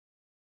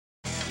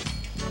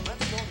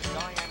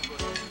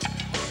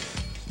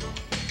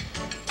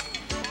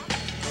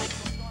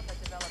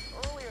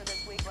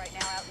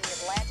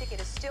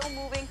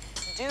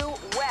due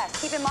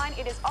west. Keep in mind,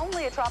 it is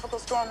only a tropical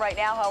storm right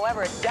now.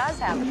 However, it does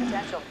have the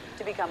potential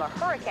to become a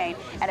hurricane.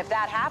 And if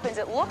that happens,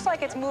 it looks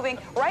like it's moving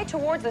right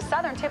towards the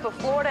southern tip of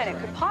Florida, and it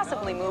could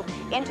possibly move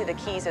into the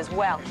Keys as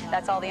well.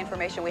 That's all the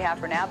information we have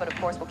for now, but of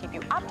course, we'll keep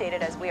you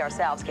updated as we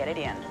ourselves get it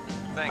in.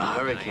 A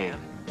hurricane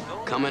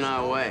coming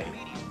our way.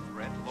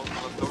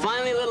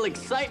 Finally, a little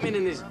excitement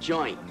in this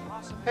joint.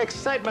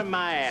 Excitement,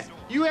 my ass.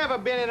 You ever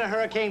been in a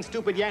hurricane,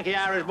 stupid Yankee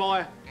Irish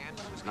boy?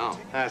 No.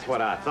 That's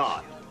what I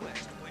thought.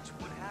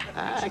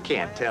 I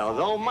can't tell,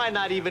 though. Might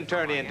not even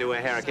turn into a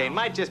hurricane.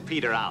 Might just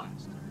peter out.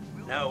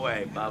 No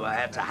way, Bubba.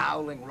 That's a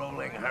howling,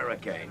 rolling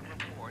hurricane.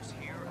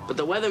 But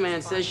the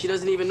weatherman says she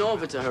doesn't even know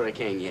if it's a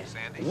hurricane yet.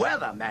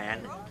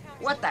 Weatherman?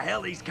 What the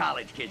hell these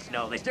college kids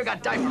know? They still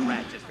got diaper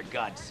rashes, for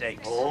God's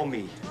sakes. Oh,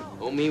 me.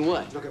 Oh, me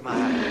what? Look at my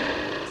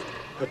eye.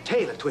 Her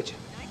tail is twitching.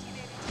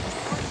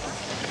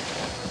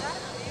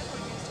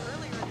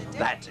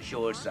 That's a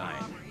sure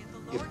sign.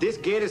 If this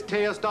gator's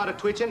tail started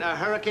twitching, a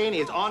hurricane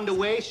is on the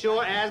way,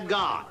 sure as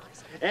God.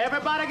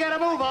 Everybody get a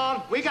move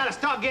on. We gotta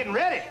start getting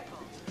ready.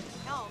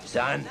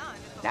 Son,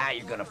 now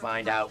you're gonna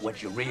find out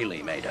what you're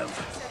really made of.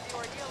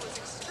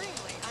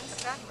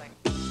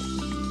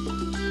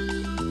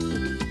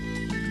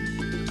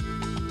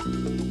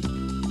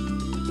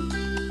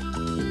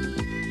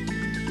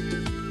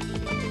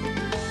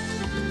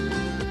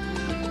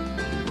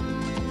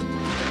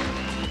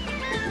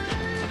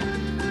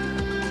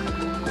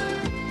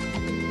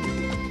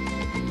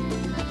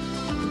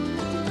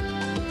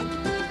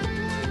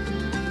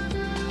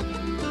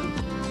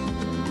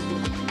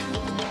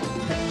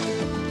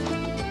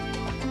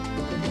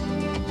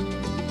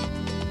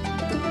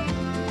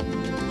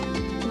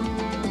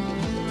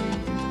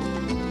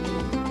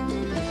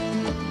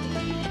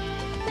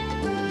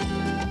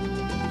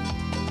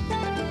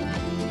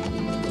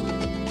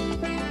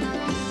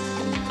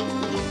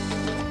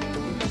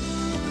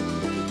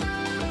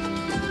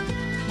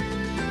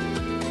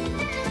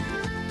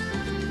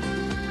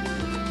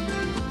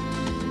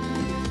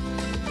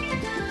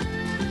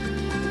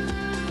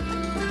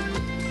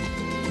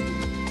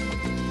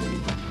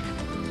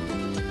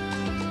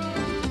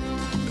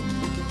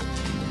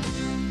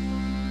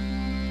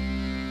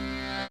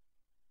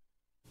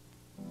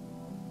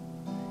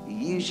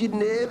 You should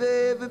never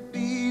ever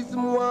be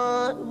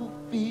someone who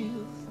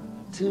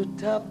feels too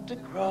tough to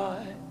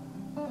cry.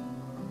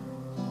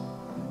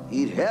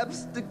 It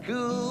helps to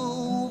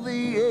cool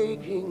the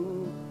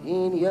aching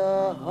in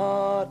your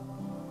heart.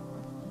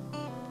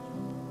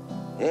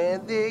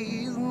 And there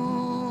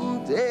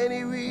isn't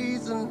any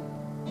reason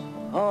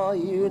for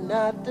you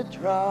not to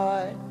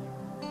try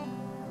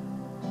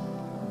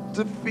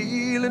to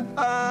feel and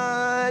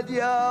find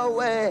your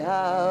way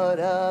out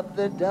of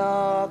the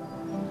dark.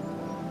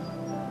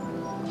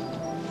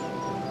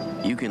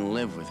 You can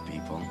live with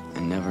people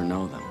and never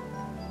know them.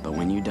 But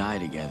when you die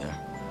together,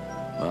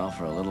 well,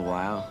 for a little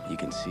while, you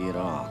can see it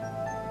all.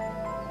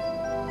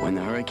 When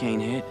the hurricane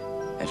hit,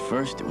 at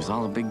first it was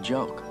all a big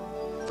joke.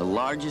 The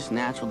largest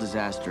natural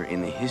disaster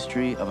in the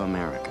history of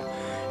America.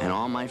 And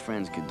all my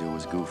friends could do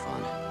was goof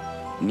on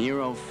it.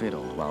 Nero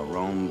fiddled while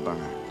Rome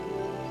burned.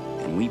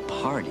 And we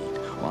partied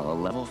while a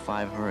level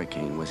 5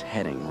 hurricane was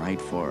heading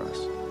right for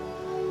us.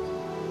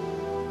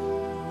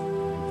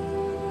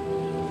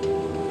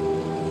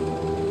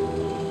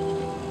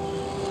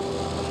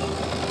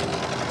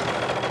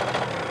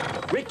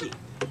 Ricky,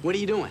 what are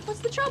you doing?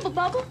 What's the trouble,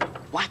 Bubble?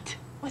 What?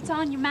 What's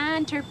on your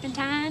mind,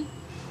 Turpentine?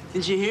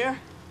 Didn't you hear?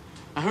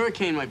 A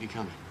hurricane might be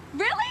coming.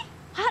 Really?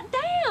 Hot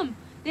damn!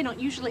 They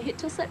don't usually hit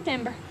till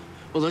September.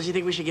 Well, don't you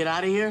think we should get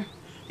out of here?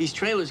 These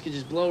trailers could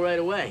just blow right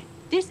away.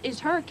 This is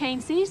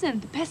hurricane season,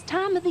 the best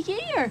time of the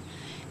year.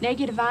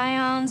 Negative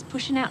ions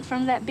pushing out in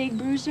front of that big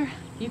bruiser.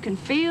 You can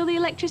feel the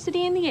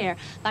electricity in the air,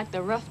 like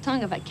the rough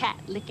tongue of a cat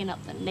licking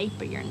up the nape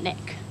of your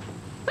neck.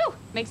 Whew!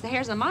 Makes the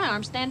hairs on my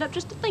arms stand up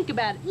just to think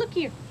about it. Look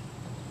here.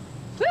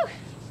 Whew!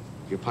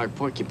 You're part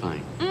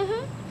porcupine.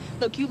 Mm-hmm.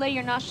 Look, you lay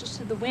your nostrils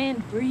to the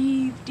wind,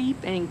 breathe deep,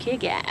 and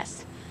kick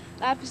ass.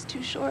 Life is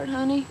too short,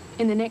 honey.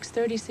 In the next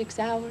 36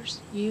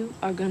 hours, you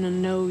are gonna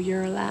know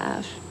you're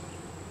alive.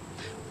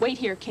 Wait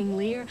here, King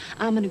Lear.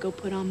 I'm gonna go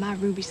put on my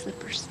ruby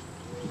slippers.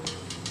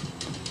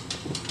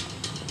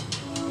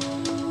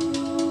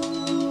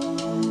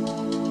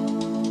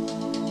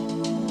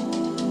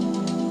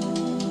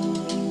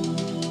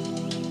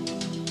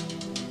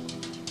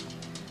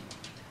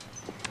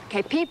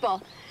 Okay,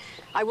 people,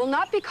 I will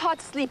not be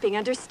caught sleeping,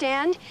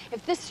 understand?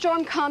 If this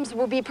storm comes,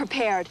 we'll be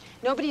prepared.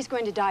 Nobody's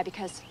going to die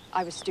because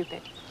I was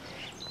stupid.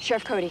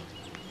 Sheriff Cody.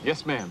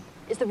 Yes, ma'am.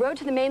 Is the road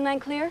to the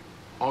mainland clear?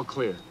 All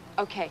clear.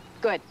 Okay,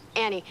 good.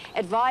 Annie,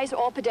 advise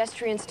all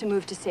pedestrians to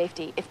move to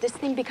safety. If this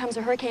thing becomes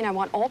a hurricane, I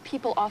want all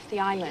people off the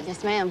island.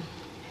 Yes, ma'am.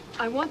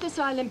 I want this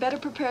island better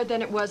prepared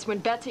than it was when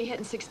Betsy hit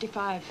in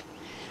 '65.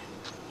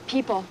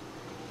 People,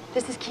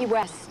 this is Key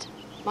West,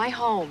 my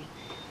home,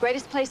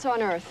 greatest place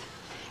on Earth.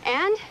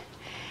 And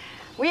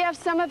we have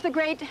some of the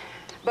great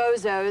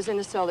bozos in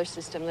the solar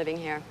system living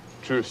here.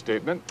 True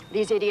statement.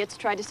 These idiots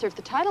tried to surf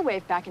the tidal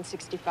wave back in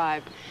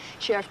 '65.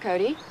 Sheriff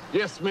Cody?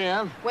 Yes,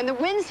 ma'am. When the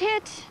winds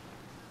hit,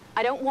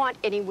 I don't want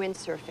any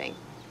windsurfing.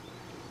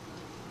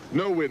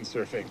 No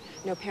windsurfing.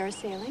 No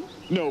parasailing.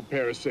 No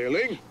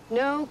parasailing.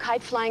 No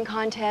kite flying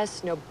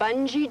contests. No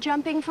bungee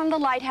jumping from the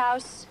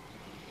lighthouse.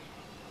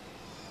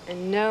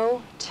 And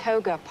no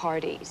toga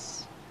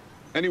parties.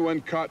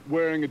 Anyone caught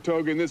wearing a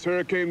toga in this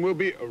hurricane will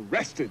be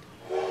arrested.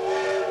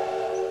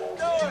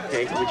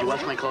 Hey, would you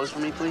wash my clothes for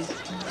me, please?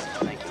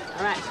 Thank you.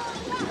 All right.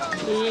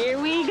 Here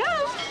we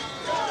go.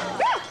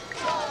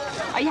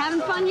 Are you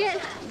having fun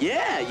yet?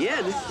 Yeah,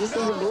 this is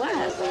a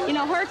blast. You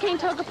know, hurricane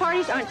toga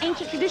parties are an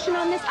ancient tradition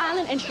on this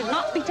island and should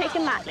not be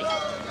taken lightly.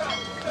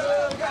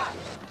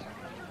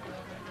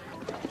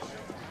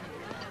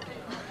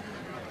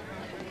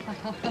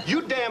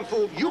 You damn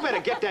fool, you better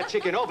get that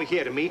chicken over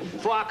here to me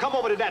before I come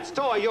over to that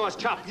store of yours,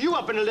 chop you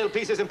up into little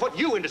pieces and put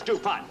you in the stew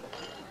pot.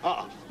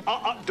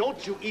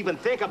 Don't you even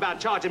think about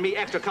charging me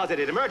extra because of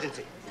the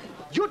emergency.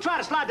 You try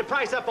to slide the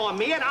price up on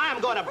me, and I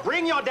am going to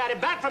bring your daddy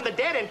back from the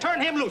dead and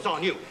turn him loose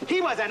on you. He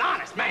was an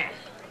honest man.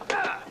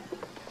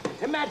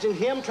 Imagine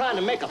him trying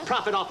to make a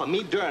profit off of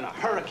me during a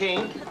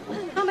hurricane.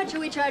 How much are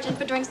we charging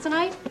for drinks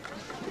tonight?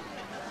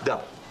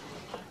 Double.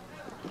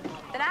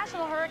 The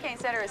National Hurricane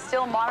Center is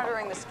still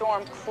monitoring the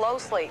storm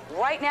closely.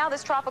 Right now,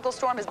 this tropical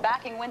storm is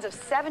backing winds of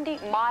 70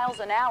 miles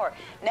an hour.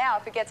 Now,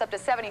 if it gets up to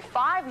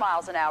 75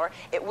 miles an hour,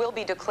 it will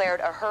be declared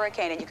a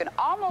hurricane, and you can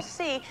almost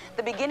see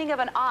the beginning of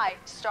an eye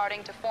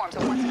starting to form. So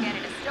once again,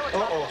 it is still a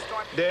tropical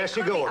storm. There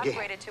she go again.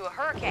 Upgraded to a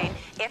hurricane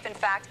if, in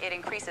fact, it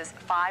increases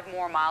 5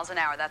 more miles an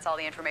hour. That's all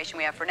the information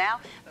we have for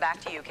now.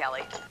 Back to you,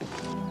 Kelly.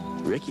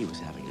 Ricky was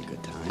having a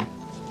good time.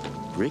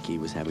 Ricky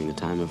was having the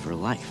time of her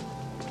life.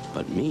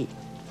 But me,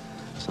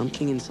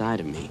 something inside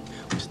of me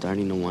was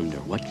starting to wonder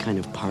what kind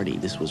of party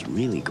this was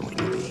really going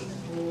to be.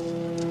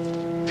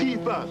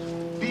 People,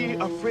 be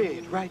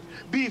afraid, right?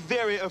 Be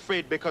very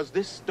afraid, because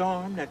this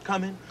storm that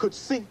coming could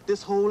sink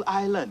this whole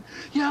island.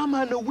 Yeah,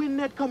 man, the wind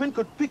that coming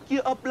could pick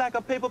you up like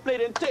a paper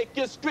plate and take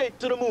you straight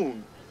to the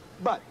moon.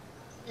 But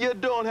you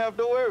don't have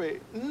to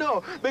worry.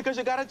 No, because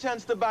you got a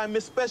chance to buy me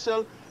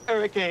special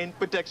hurricane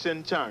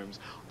protection charms.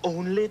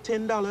 Only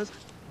 $10.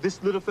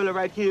 This little fella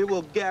right here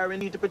will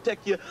guarantee to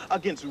protect you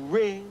against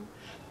rain,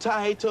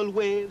 tidal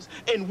waves,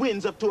 and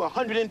winds up to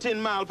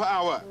 110 miles per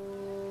hour.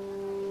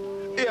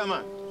 Yeah,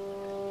 man.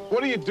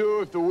 What do you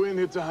do if the wind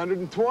hits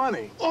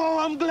 120? Oh,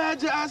 I'm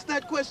glad you asked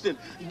that question.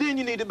 Then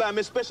you need to buy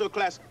me special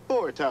class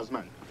 4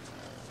 talisman.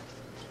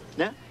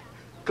 Now,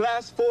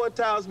 class 4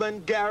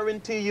 talisman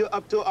guarantee you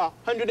up to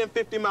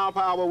 150 mile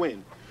per hour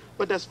wind.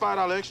 But that's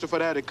 $5 extra for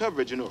the added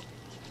coverage, you know.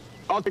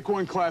 I'll take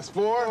one class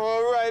 4.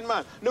 All right,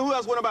 man. Now, who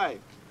else want to buy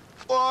it?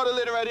 Oh, the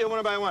lady right here want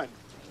to buy one.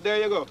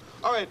 There you go.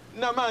 All right,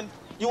 now, man,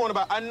 you want to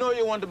buy, I know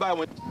you want to buy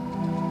one.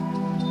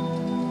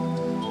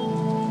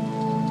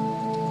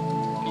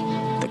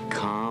 The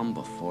calm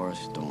before a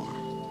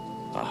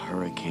storm. A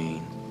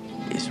hurricane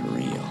is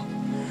real.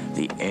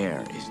 The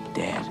air is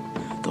dead.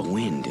 The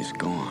wind is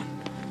gone.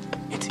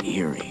 It's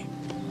eerie.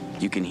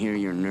 You can hear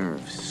your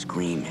nerves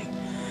screaming.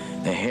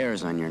 The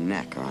hairs on your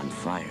neck are on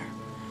fire.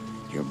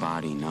 Your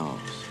body knows.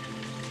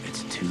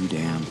 It's too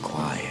damn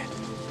quiet.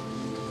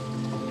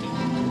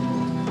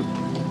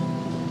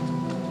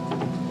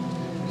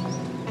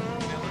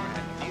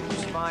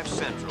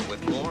 Central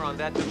with more on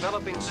that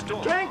developing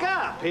storm. Drink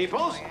up,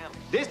 peoples.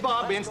 This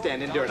bar been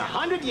standing during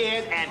 100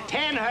 years and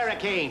 10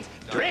 hurricanes.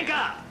 Drink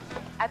up.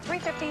 At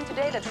 3:15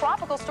 today, the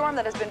tropical storm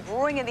that has been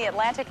brewing in the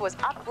Atlantic was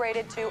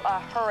upgraded to a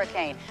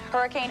hurricane.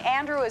 Hurricane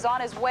Andrew is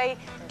on his way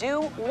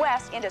due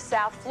west into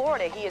South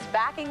Florida. He is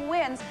backing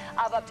winds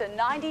of up to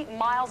 90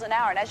 miles an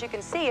hour. And as you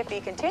can see, if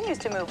he continues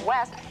to move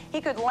west,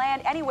 he could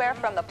land anywhere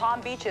from the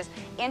Palm Beaches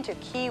into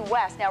Key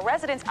West. Now,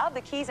 residents of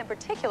the Keys in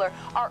particular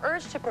are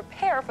urged to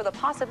prepare for the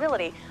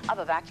possibility of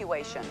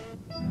evacuation.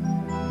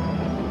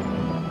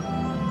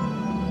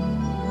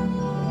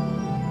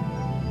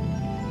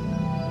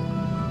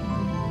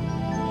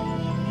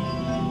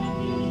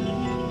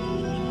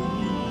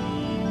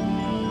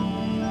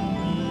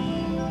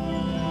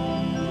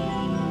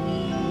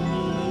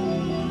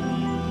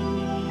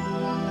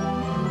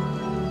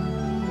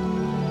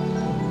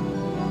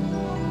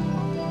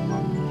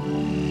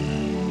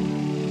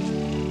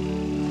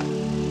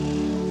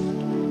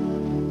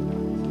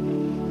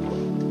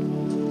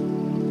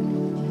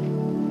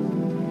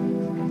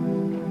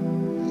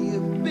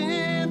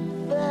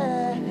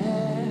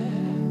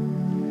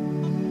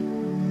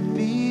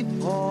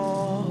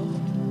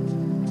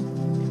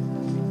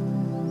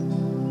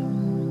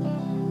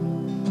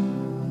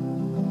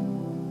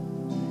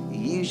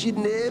 You should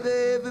never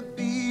ever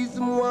be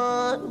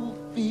someone who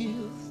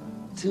feels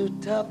too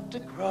tough to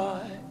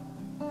cry.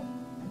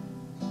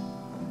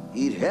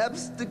 It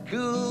helps to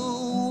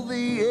cool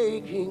the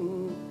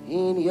aching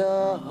in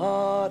your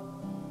heart.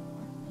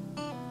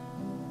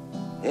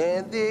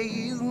 And there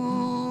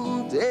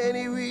isn't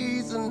any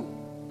reason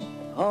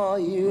for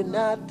you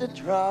not to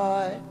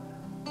try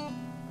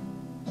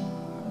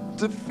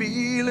to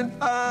feel and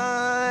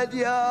find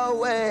your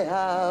way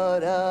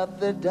out of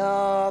the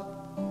dark.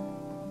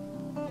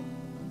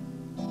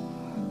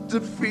 To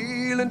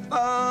feel and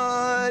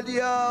find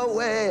your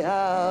way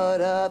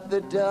out of the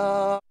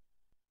dark.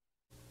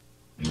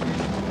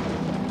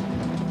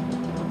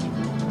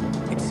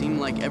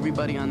 like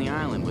everybody on the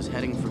island was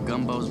heading for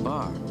Gumbo's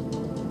bar.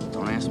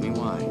 Don't ask me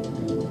why.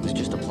 It was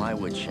just a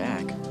plywood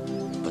shack.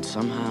 But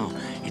somehow,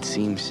 it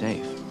seemed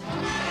safe.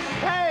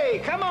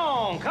 Hey, come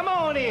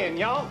on in,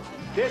 y'all.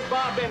 This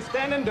bar been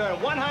standing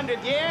during 100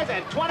 years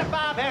and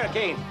 25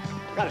 hurricanes.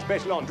 Got a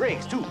special on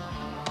drinks, too.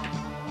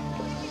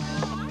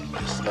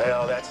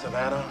 Smell that,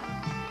 Savannah?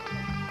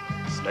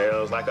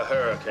 Smells like a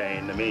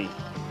hurricane to me.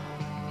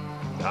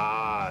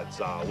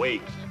 Gods are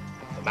awake.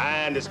 The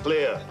mind is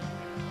clear.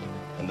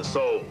 And the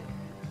soul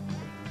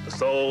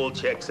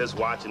checks its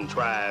watch and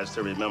tries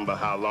to remember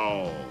how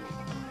long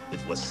it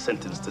was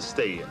sentenced to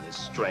stay in this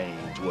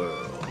strange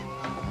world.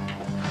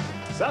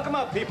 Suck 'em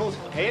up, peoples.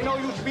 Ain't no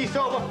use to be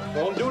sober.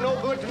 Won't do no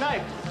good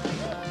tonight.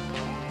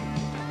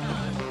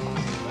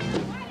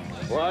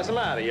 What's the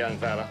matter, young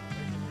fella?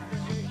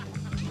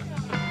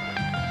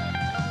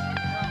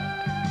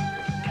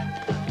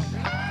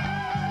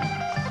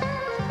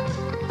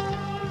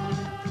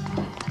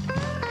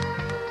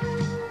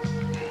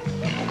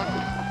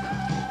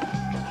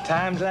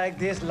 Times like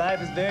this,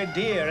 life is very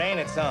dear, ain't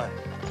it, son?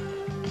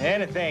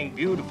 Anything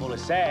beautiful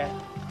is sad.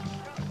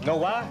 Know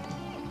why?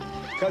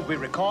 Because we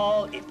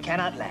recall it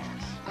cannot last.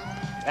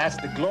 That's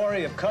the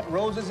glory of cut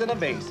roses in a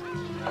vase.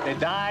 They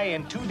die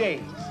in 2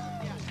 days.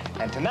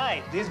 And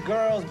tonight, this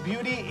girl's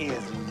beauty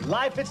is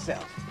life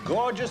itself,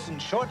 gorgeous and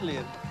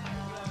short-lived.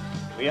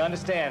 We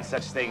understand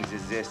such things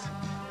as this.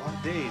 On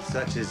days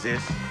such as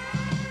this.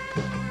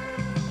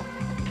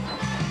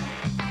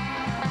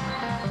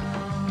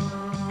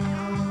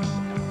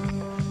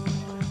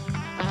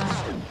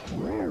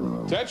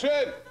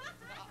 Attention!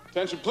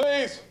 Attention,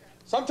 please.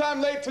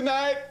 Sometime late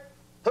tonight,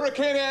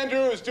 Hurricane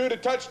Andrew is due to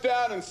touch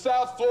down in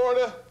South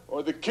Florida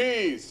or the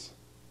Keys.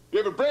 If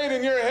you have a brain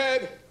in your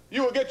head,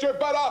 you will get your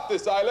butt off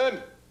this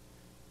island.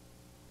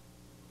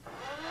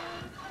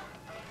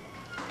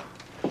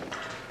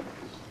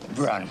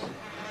 Run.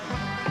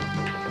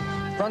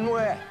 Run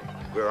where?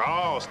 We're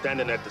all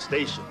standing at the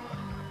station.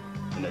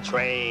 And the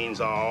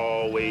trains are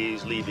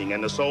always leaving.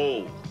 And the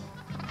soul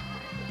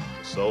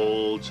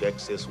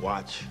checks its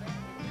watch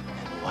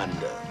and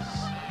wonders.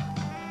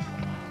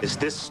 Is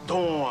this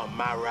storm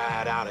my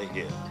ride out of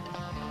here?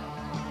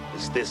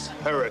 Is this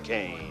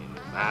hurricane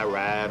my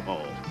ride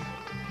home?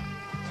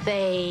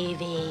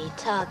 Baby,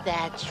 talk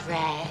that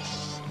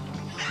trash.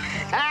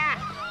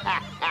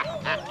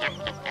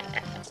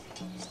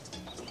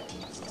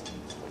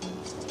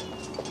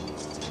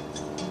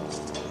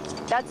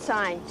 That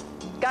sign.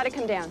 Gotta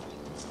come down.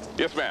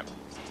 Yes, ma'am.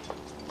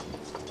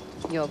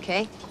 You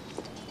okay?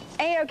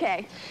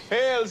 A-okay.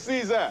 Hail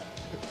Caesar!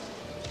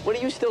 What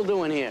are you still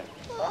doing here?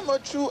 I'm a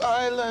true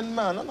island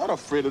man. I'm not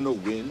afraid of no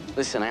wind.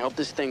 Listen, I hope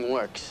this thing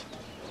works.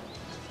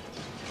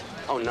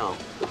 Oh, no.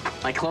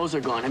 My clothes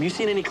are gone. Have you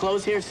seen any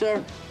clothes here,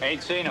 sir?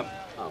 Ain't seen them.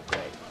 Oh,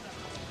 great.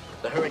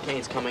 The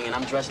hurricane's coming and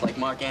I'm dressed like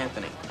Mark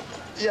Anthony.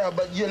 Yeah,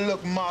 but you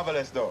look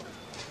marvelous, though.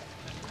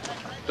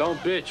 Don't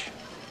bitch.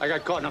 I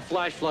got caught in a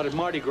flash flood at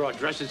Mardi Gras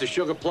dressed as a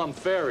Sugar Plum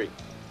Fairy.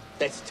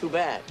 That's too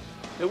bad.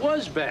 It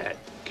was bad.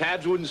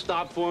 Cabs wouldn't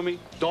stop for me.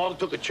 Dog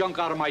took a chunk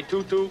out of my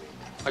tutu.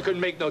 I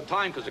couldn't make no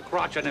time because the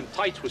crotch on them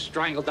tights was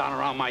strangled down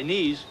around my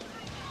knees.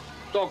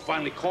 Dog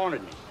finally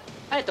cornered me.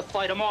 I had to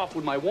fight him off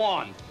with my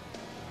wand.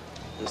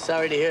 I'm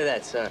sorry to hear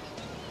that, sir.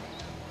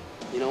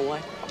 You know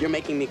what? You're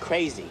making me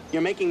crazy.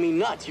 You're making me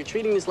nuts. You're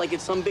treating this like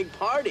it's some big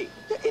party.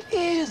 It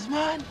is,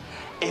 man.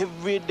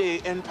 Every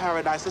day in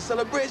paradise, a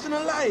celebration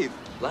of life.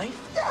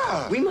 Life?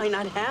 Yeah. We might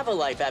not have a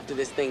life after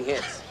this thing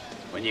hits.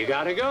 When you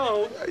gotta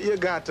go. You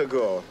got to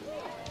go.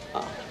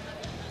 Oh.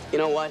 You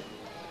know what?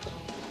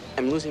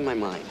 I'm losing my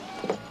mind.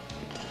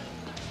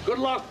 Good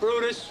luck,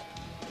 Brutus.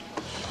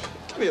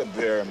 Give me a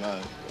beer,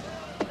 man.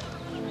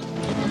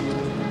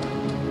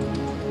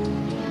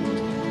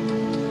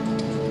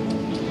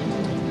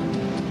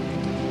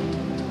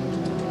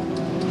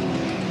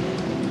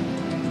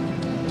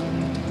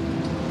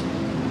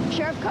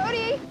 Sheriff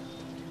Cody!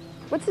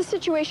 What's the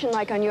situation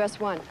like on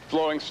US 1?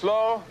 Flowing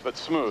slow, but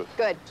smooth.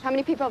 Good. How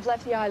many people have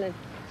left the island?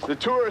 The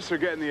tourists are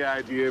getting the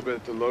idea,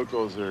 but the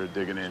locals are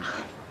digging in.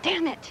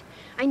 Damn it!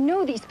 I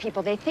know these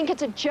people. They think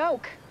it's a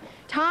joke.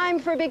 Time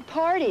for a big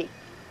party.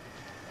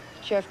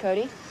 Sheriff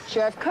Cody?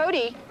 Sheriff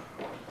Cody!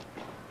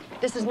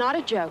 This is not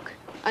a joke.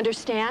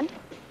 Understand?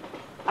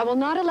 I will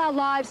not allow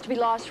lives to be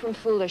lost from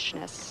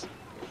foolishness.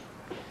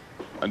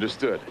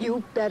 Understood.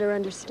 You better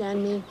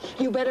understand me.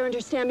 You better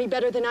understand me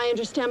better than I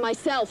understand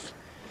myself.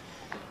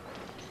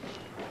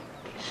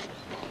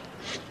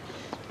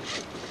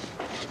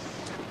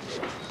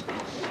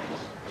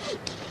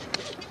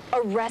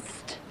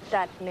 Arrest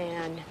that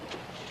man.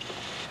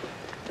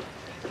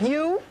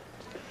 You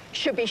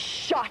should be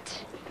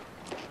shot.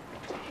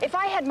 If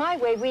I had my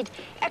way, we'd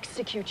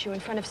execute you in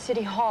front of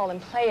City Hall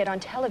and play it on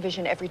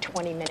television every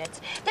 20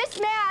 minutes. This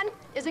man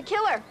is a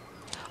killer.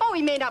 Oh,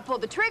 he may not pull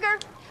the trigger,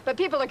 but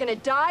people are going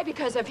to die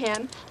because of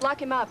him.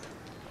 Lock him up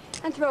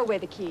and throw away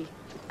the key.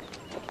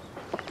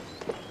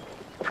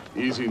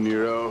 Easy,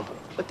 Nero.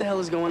 What the hell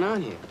is going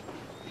on here?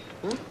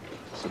 Huh?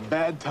 It's a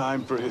bad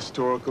time for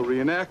historical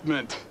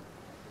reenactment.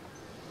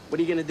 What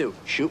are you gonna do?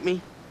 Shoot me?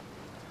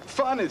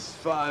 Fun is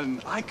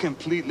fun. I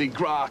completely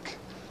grok.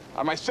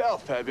 I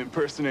myself have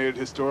impersonated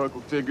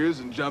historical figures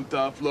and jumped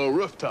off low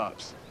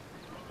rooftops.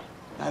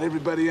 Not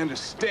everybody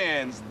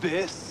understands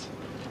this.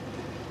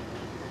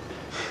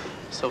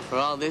 So for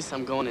all this,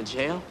 I'm going to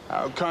jail?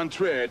 Au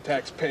contraire,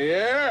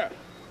 taxpayer.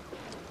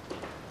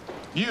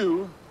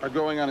 You are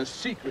going on a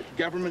secret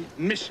government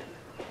mission.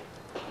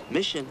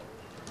 Mission?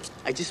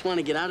 I just want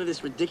to get out of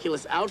this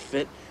ridiculous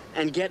outfit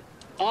and get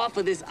off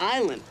of this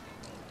island.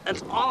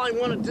 That's all I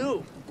want to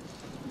do.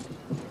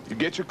 You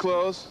get your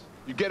clothes,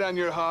 you get on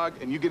your hog,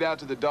 and you get out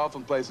to the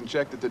dolphin place and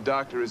check that the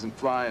doctor isn't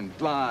flying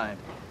blind.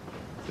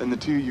 Then the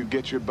two of you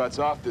get your butts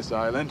off this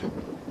island.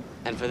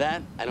 And for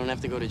that, I don't have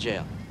to go to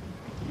jail.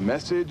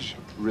 Message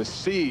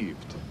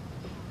received.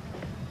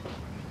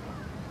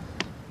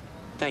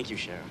 Thank you,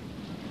 Sheriff.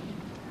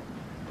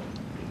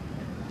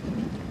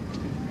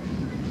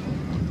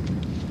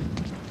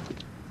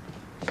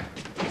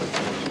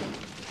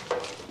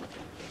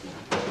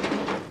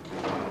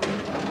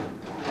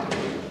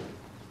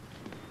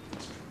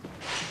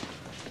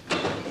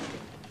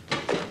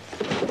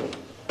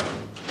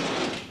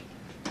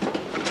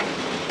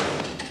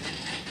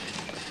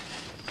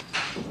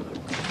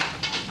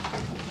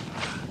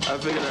 I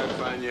figured I'd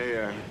find you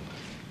here.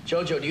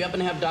 Jojo, do you happen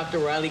to have Dr.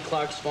 Riley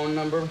Clark's phone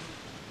number?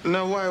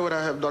 Now, why would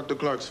I have Dr.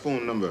 Clark's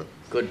phone number?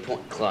 Good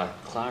point. Clark,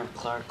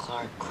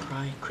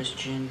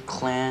 Christian,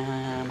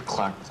 Clam,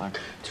 Clark,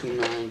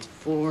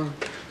 294.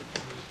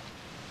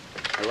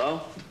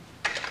 Hello?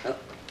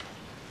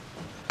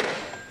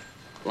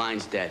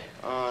 Line's dead.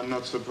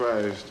 Not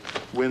surprised.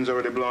 Wind's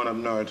already blown up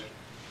north.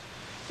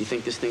 You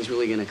think this thing's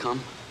really gonna come?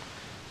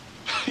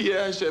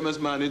 Yeah, Seamus,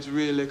 man, it's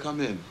really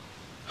coming.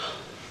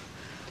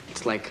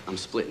 It's like I'm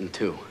split in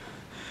two.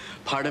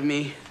 Part of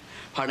me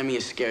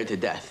is scared to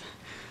death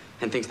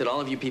and thinks that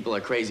all of you people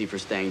are crazy for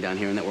staying down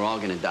here and that we're all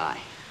gonna die.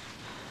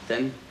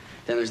 Then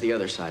there's the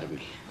other side of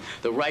me,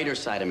 the writer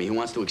side of me who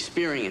wants to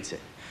experience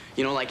it.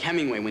 You know, like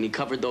Hemingway when he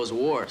covered those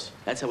wars.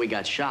 That's how he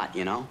got shot,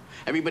 you know?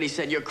 Everybody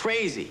said, you're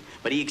crazy,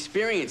 but he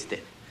experienced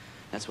it.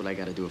 That's what I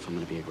gotta do if I'm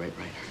gonna be a great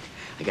writer.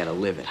 I gotta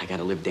live it. I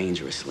gotta live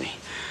dangerously.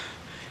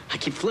 I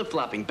keep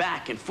flip-flopping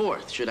back and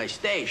forth. Should I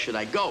stay? Should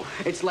I go?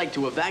 It's like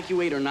to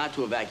evacuate or not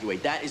to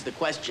evacuate. That is the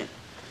question.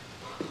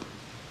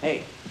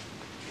 Hey,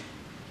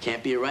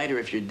 can't be a writer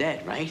if you're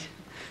dead, right?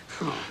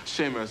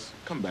 Seamus,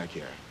 come back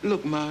here.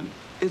 Look, man,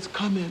 it's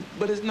coming,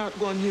 but it's not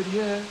going here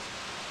yet.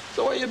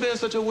 So why you being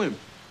such a wimp?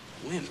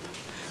 Wimp?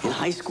 In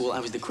high school, I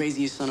was the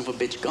craziest son of a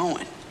bitch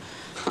going.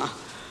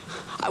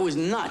 I was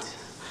nuts.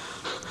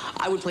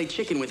 I would play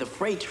chicken with a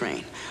freight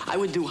train. I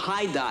would do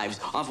high dives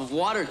off of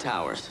water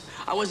towers.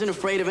 I wasn't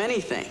afraid of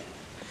anything.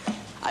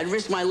 I'd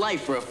risk my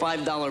life for a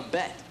 $5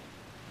 bet.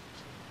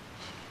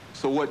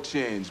 So what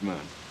changed, man?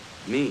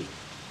 Me.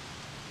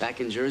 Back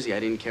in Jersey,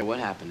 I didn't care what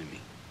happened to me.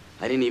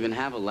 I didn't even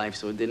have a life,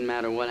 so it didn't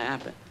matter what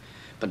happened.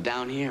 But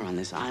down here on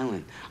this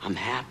island, I'm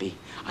happy.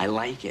 I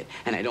like it,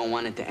 and I don't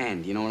want it to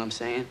end. You know what I'm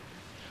saying?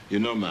 You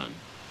know, man,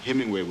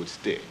 Hemingway would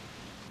stay.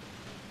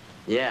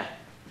 Yeah,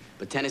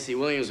 but Tennessee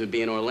Williams would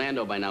be in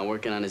Orlando by now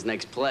working on his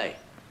next play.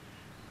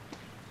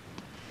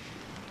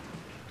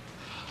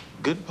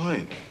 Good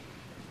point.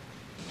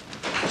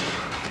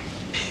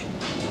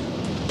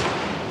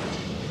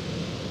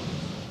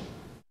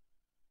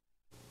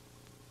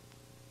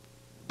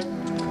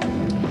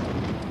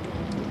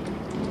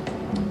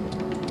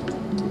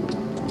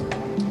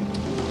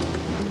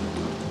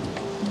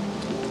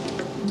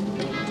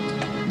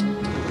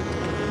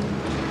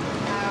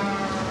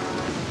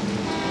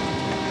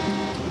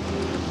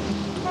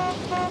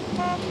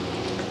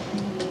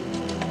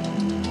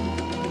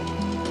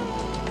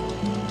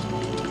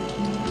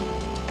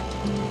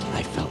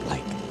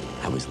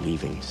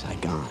 Leaving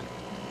Saigon.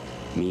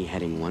 Me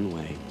heading one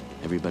way,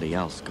 everybody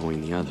else going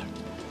the other.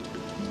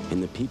 In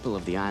the people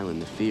of the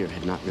island, the fear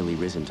had not really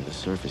risen to the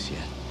surface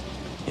yet.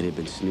 It had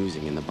been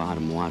snoozing in the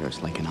bottom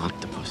waters like an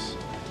octopus.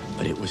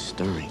 But it was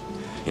stirring.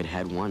 It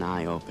had one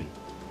eye open.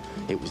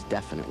 It was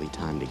definitely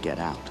time to get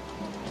out.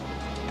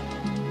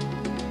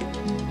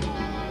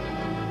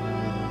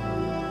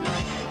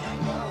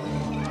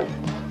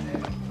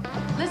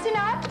 Listen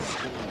up!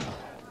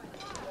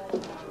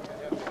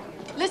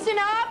 Listen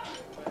up!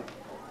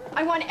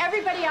 I want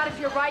everybody out of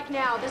here right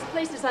now. This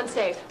place is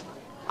unsafe.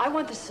 I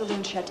want the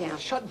saloon shut down.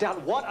 Shut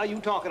down? What are you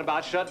talking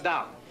about, shut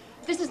down?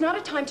 This is not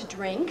a time to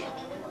drink.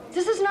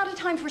 This is not a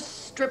time for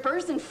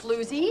strippers and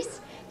floozies.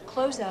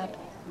 Close up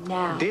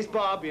now. This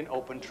bar being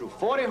open through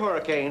 40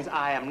 hurricanes,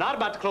 I am not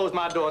about to close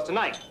my doors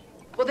tonight.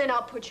 Well, then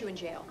I'll put you in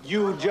jail.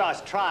 You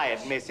just try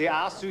it, Missy.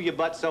 I'll sue your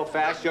butt so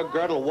fast your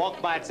girdle will walk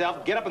by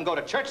itself, get up and go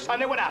to church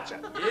Sunday without you.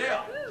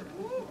 Yeah.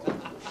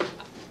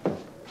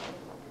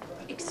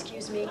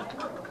 Excuse me.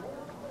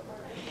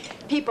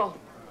 People,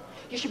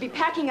 you should be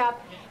packing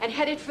up and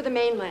headed for the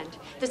mainland.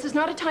 This is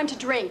not a time to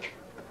drink.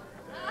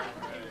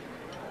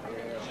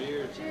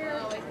 Cheers.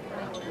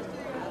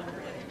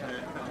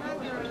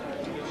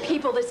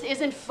 People, this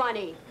isn't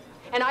funny.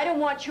 And I don't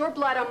want your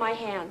blood on my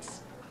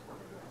hands.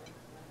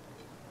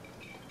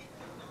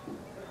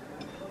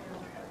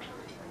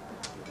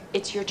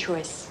 It's your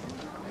choice.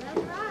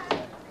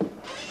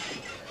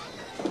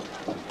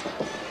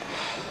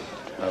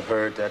 I've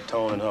heard that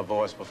tone in her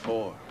voice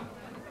before.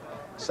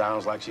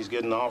 Sounds like she's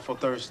getting awful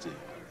thirsty.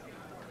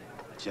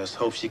 Just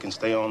hope she can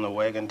stay on the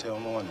wagon till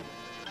morning.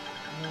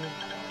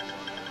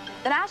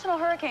 The National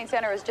Hurricane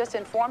Center has just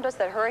informed us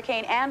that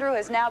Hurricane Andrew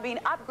has now been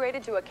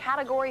upgraded to a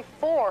Category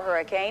 4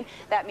 hurricane.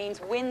 That means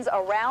winds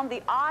around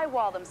the eye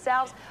wall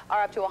themselves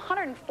are up to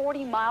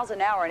 140 miles an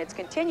hour, and it's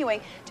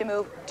continuing to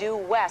move due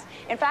west.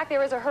 In fact,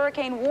 there is a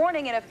hurricane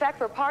warning in effect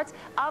for parts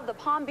of the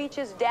Palm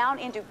Beaches down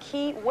into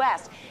Key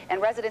West,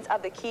 and residents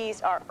of the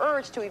Keys are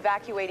urged to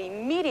evacuate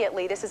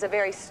immediately. This is a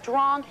very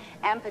strong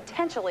and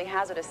potentially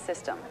hazardous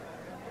system.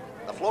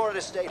 The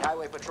Florida State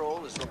Highway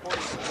Patrol is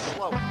reporting some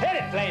slow... Hit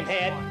it,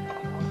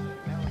 flamehead!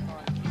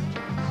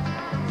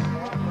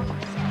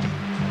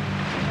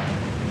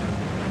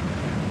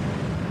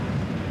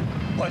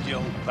 What, you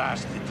old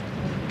bastard?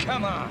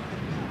 Come on.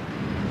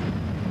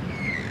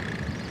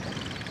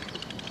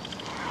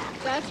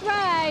 That's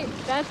right.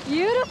 That's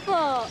beautiful.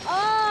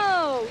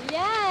 Oh,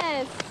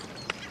 yes.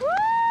 Woo!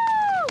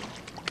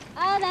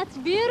 Oh, that's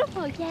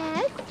beautiful,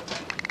 yes.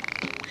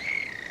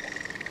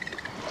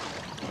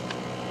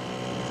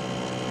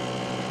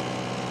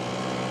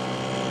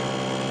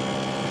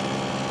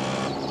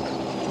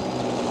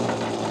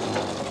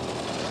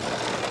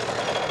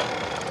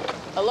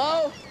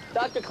 Hello?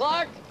 Dr.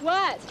 Clark?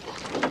 What?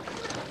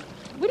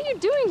 What are you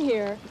doing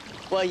here?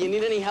 Well, you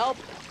need any help?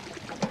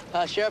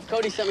 Sheriff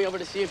Cody sent me over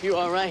to see if you're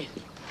all right.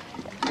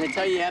 I'm gonna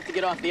tell you have to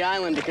get off the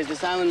island because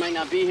this island might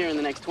not be here in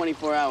the next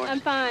 24 hours. I'm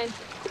fine.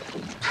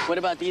 What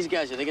about these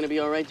guys? Are they gonna be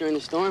all right during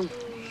the storm?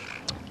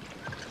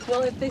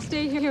 Well, if they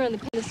stay here in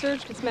the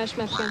surge could smash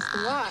them up against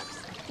the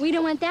rocks. We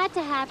don't want that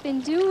to happen,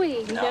 do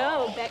we?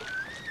 No,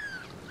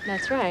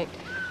 that's right.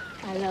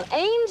 My little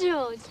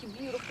angel, you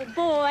beautiful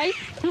boy.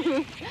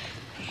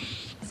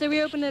 So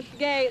we opened up the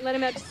gate, let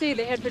him out to sea.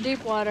 They head for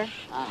deep water.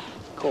 Ah,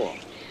 cool.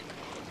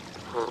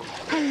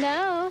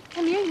 Hello.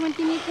 Come here. You want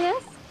to give me a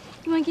kiss?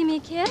 You want to give me a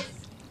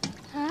kiss?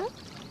 Huh?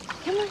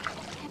 Come on.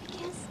 Have a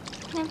kiss.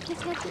 Can I have a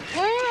kiss? Have a kiss?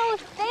 Oh,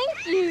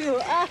 thank you.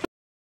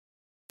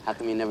 How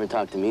come you never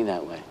talk to me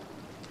that way?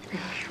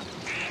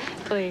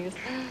 Please.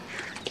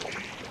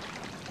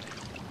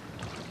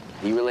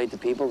 Do you relate to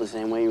people the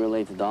same way you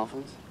relate to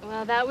dolphins?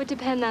 Well, that would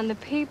depend on the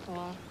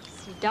people.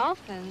 See,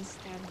 dolphins,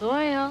 they're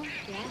loyal,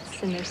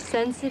 yes, and they're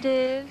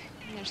sensitive,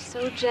 and they're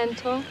so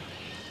gentle.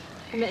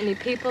 You met any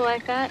people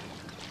like that?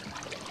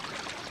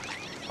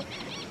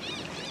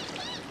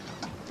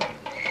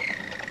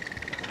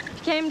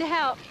 Came to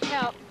help.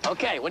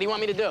 Okay, what do you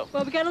want me to do?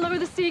 Well, we gotta lower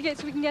the sea gate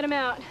so we can get him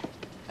out.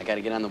 I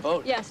gotta get on the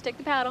boat. Yeah, stick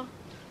the paddle.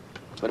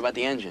 What about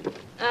the engine?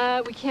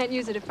 We can't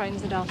use it. It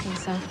frightens the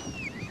dolphins, so.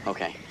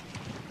 Okay,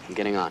 I'm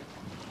getting on.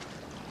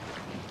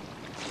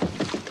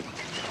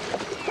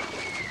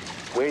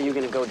 Where are you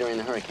gonna go during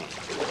the hurricane?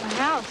 My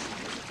house.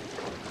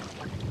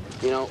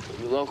 You know,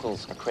 you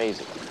locals are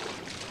crazy.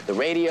 The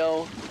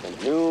radio, the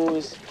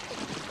news,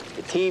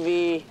 the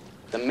TV,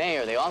 the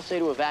mayor, they all say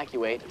to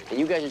evacuate, and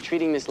you guys are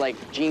treating this like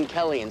Gene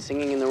Kelly and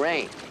Singing in the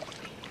Rain.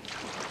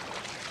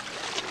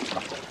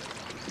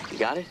 You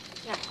got it?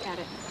 Yeah, got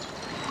it.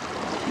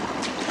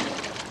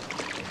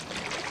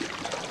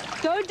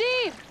 Go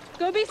deep.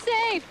 Go be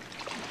safe.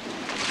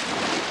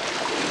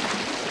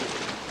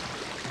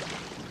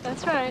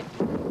 That's right.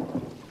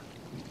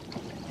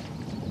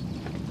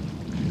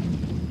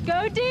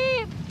 Go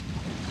deep.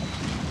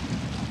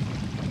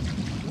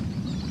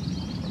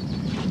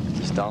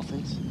 These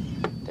dolphins,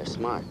 they're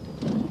smart.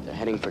 They're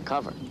heading for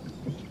cover.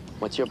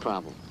 What's your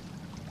problem?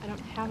 I don't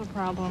have a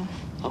problem.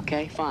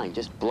 Okay, fine.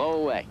 Just blow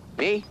away.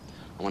 Me,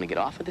 I want to get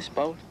off of this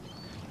boat,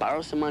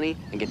 borrow some money,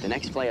 and get the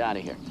next flight out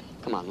of here.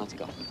 Come on, let's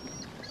go.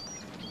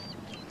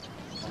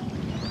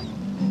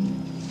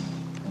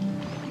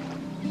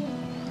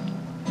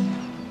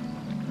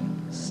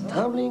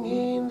 Stumbling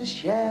in the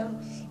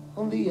shadows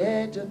on the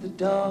edge of the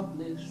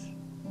darkness,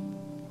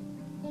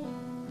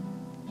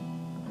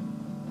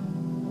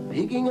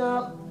 picking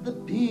up the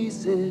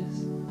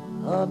pieces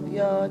of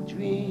your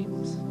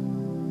dreams,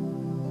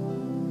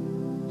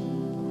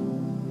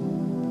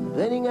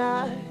 letting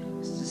eyes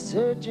to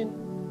searching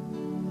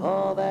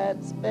for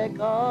that speck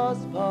of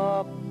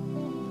spark,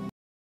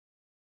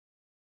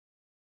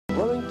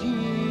 pouring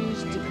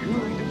tears to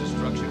cool the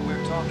destruction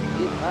we're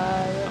talking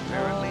about.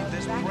 Apparently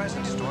this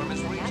present storm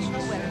is reaching the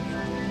center.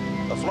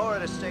 The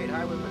Florida State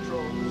Highway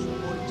Patrol is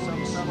reporting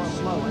some summer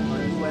slowing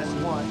on West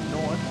 1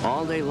 north.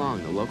 All day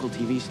long, the local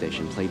TV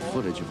station played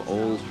footage of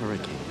old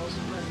hurricanes.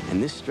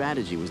 And this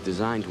strategy was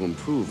designed to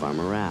improve our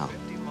morale.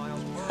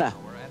 Ha!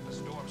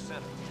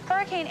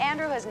 Hurricane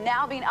Andrew has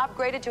now been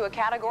upgraded to a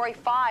Category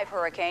 5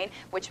 hurricane,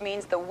 which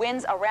means the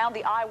winds around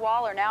the eye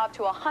wall are now up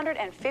to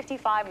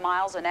 155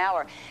 miles an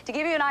hour. To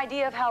give you an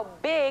idea of how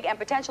big and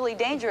potentially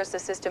dangerous the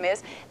system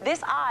is,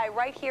 this eye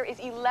right here is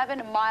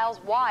 11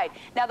 miles wide.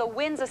 Now, the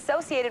winds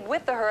associated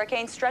with the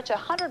hurricane stretch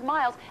 100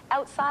 miles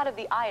outside of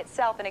the eye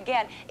itself, and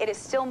again, it is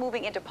still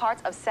moving into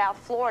parts of South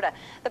Florida.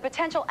 The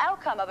potential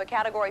outcome of a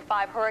Category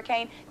 5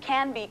 hurricane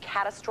can be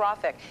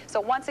catastrophic. So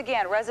once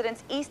again,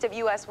 residents east of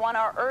US 1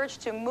 are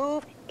urged to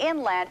move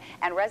inland,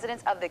 and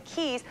residents of the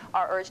Keys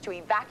are urged to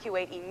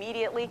evacuate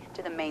immediately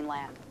to the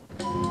mainland.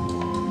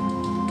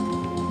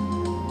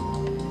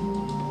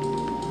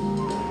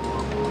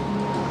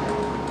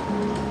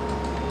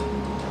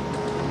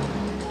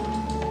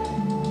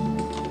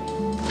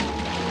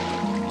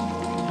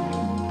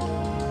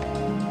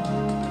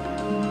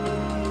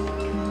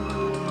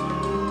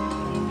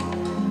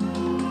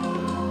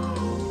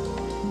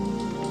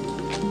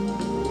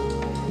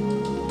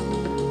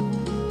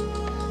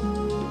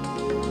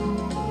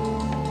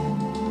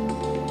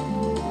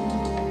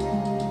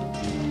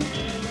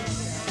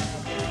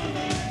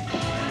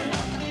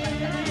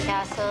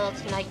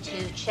 Tonight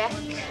to check.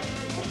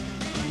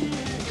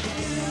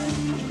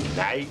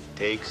 Knight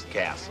takes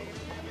castle.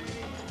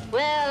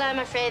 Well, I'm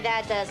afraid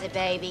that does it,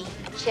 baby.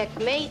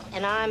 Checkmate,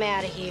 and I'm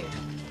out of here.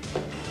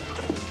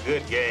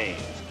 Good game.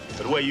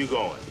 But where you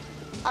going?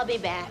 I'll be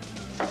back.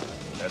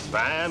 That's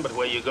fine, but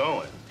where you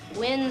going?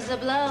 Winds a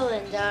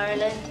blowing,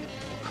 darling.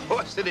 Of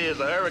course it is.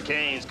 A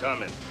hurricane's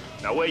coming.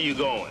 Now, where you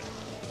going?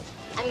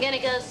 I'm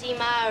gonna go see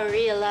my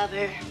real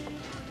lover.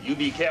 You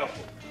be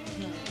careful.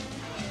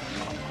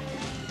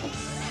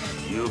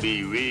 You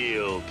be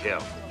real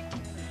careful.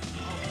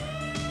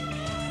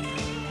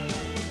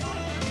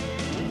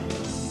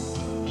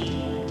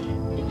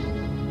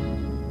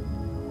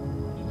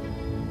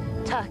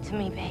 Talk to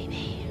me,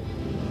 baby.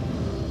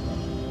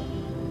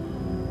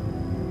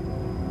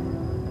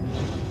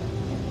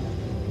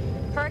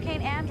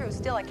 Hurricane Andrew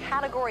still a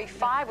Category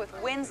 5 with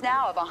winds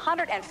now of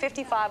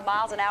 155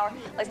 miles an hour.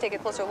 Let's take a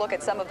closer look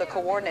at some of the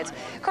coordinates.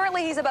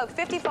 Currently, he's about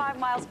 55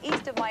 miles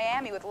east of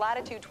Miami with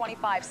latitude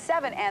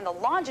 25.7 and the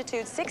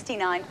longitude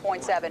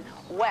 69.7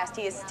 west.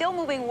 He is still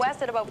moving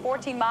west at about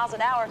 14 miles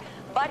an hour,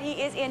 but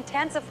he is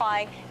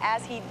intensifying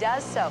as he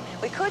does so.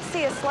 We could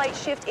see a slight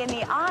shift in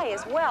the eye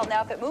as well.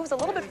 Now, if it moves a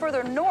little bit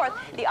further north,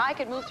 the eye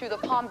could move through the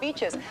Palm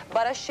Beaches,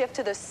 but a shift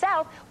to the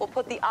south will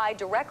put the eye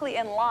directly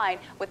in line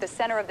with the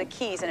center of the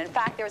Keys. And in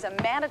fact, there's a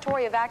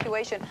mandatory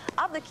evacuation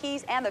of the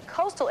Keys and the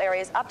coastal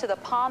areas up to the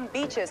Palm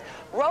Beaches.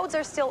 Roads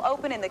are still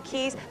open in the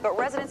Keys, but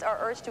residents are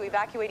urged to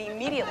evacuate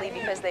immediately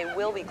because they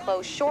will be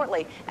closed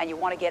shortly, and you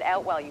want to get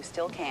out while you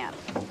still can.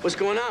 What's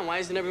going on? Why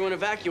isn't everyone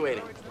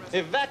evacuating?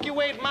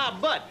 Evacuate my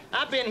butt.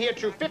 I've been here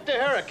through 50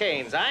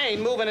 hurricanes. I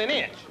ain't moving an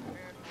inch.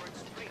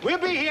 We'll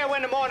be here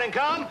when the morning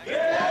comes.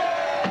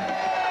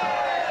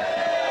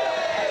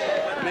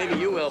 Maybe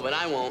you will, but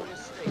I won't.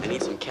 I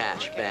need some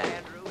cash,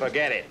 bad.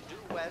 Forget it.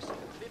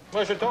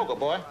 Where's your toga,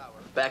 boy?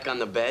 Back on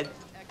the bed.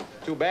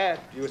 Too bad.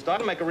 You were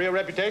starting to make a real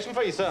reputation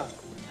for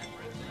yourself.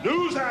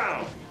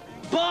 Newshound!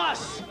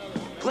 Boss!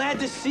 Glad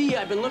to see you.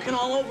 I've been looking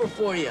all over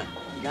for you.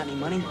 You got any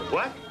money?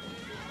 What?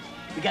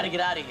 We gotta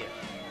get out of here.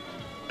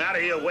 Out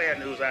of here where,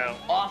 Newshound?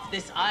 Off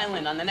this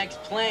island on the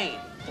next plane.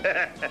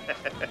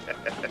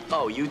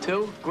 Oh, you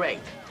too? Great.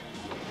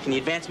 Can you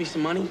advance me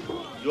some money?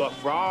 You're a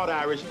fraud,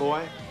 Irish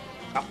boy.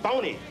 A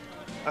phony.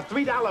 A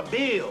 $3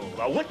 bill.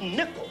 A wooden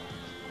nickel.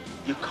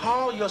 You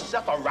call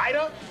yourself a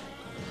writer?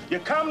 You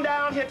come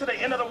down here to the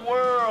end of the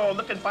world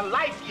looking for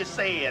life, you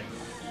said.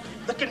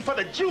 Looking for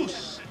the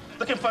juice.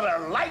 Looking for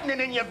the lightning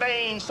in your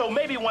veins. So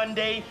maybe one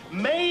day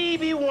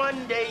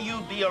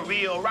you'll be a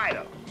real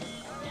writer.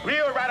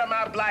 Real writer,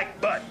 my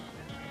black butt.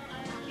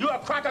 You're a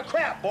crock of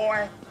crap,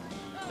 boy.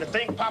 You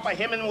think Papa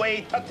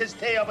Hemingway tucked his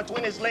tail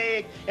between his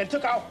legs and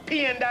took off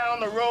peeing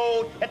down the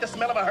road at the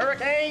smell of a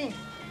hurricane?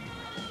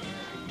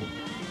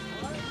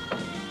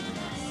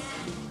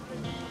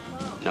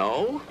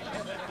 No,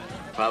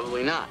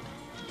 probably not.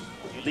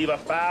 You leave a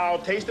foul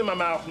taste in my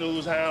mouth,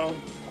 Newshound.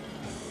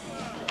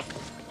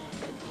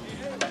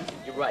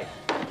 You're right.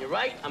 You're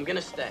right. I'm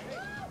gonna stay.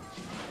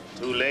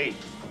 Too late.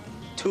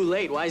 Too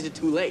late? Why is it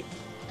too late?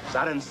 'Cause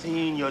I done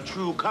seen your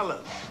true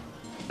colors.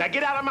 Now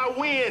get out of my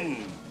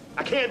wind.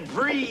 I can't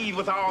breathe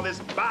with all this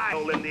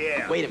bile in the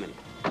air. Wait a minute.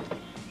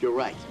 You're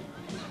right.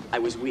 I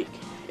was weak.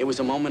 It was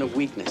a moment of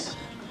weakness.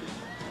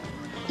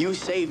 You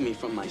saved me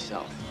from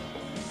myself.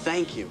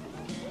 Thank you.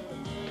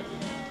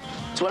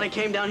 It's what I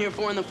came down here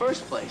for in the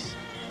first place.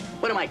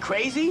 What, am I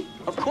crazy?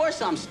 Of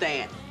course I'm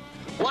staying.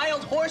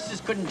 Wild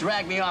horses couldn't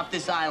drag me off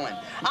this island.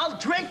 I'll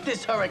drink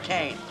this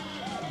hurricane.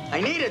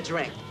 I need a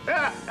drink.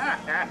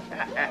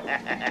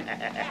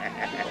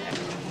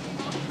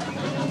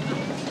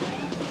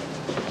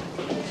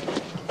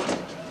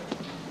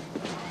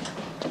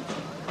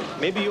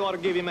 Maybe you ought to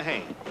give him a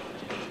hand.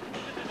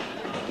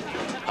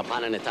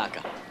 Hapana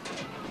Nataka.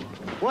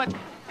 What?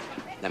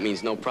 That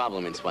means no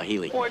problem in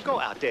Swahili. Boy, go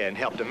out there and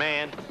help the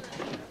man.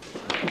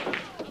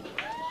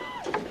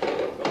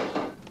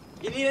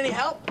 You need any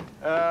help?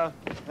 No,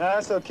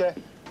 that's okay.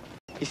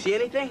 You see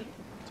anything?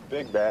 It's a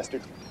big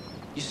bastard.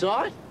 You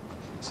saw it?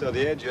 Saw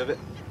the edge of it.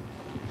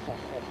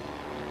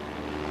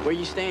 Where are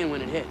you staying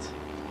when it hits?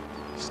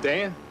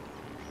 Staying?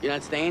 You're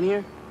not staying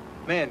here?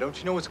 Man, don't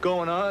you know what's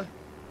going on?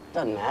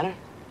 Doesn't matter.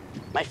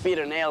 My feet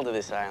are nailed to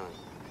this island.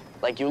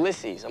 Like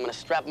Ulysses, I'm gonna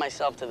strap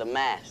myself to the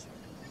mast.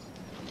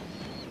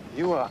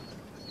 You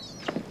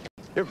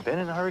ever been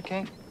in a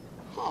hurricane?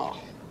 Oh.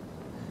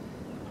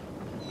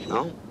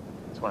 No?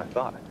 That's what I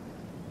thought.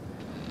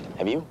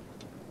 Have you?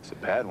 It's a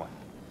bad one.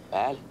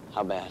 Bad?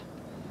 How bad?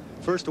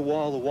 First, a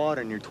wall of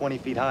water and you're 20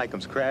 feet high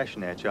comes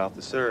crashing at you off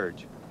the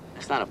surge.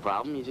 That's not a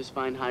problem. You just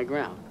find high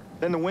ground.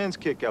 Then the winds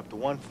kick up to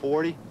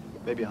 140,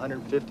 maybe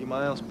 150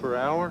 miles per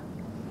hour.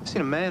 I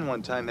seen a man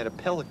one time had a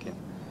pelican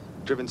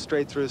driven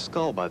straight through his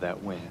skull by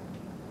that wind.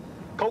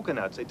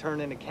 Coconuts, they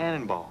turn into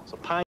cannonballs. A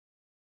pine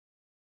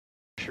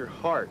your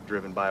heart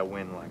driven by a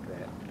wind like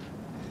that.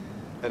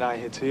 That eye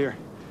hits here,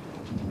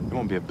 there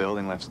won't be a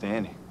building left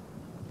standing.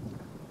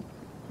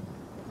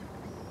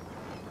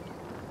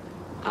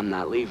 I'm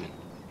not leaving.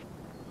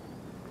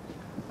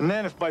 And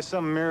then if by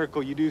some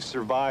miracle you do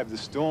survive the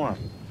storm,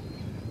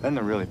 then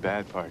the really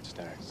bad part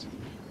starts.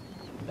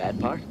 Bad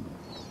part?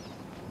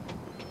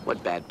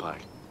 What bad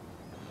part?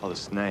 All the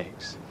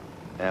snakes,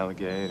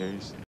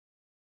 alligators,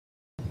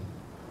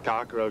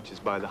 cockroaches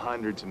by the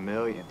hundreds of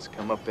millions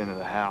come up into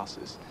the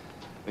houses.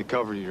 They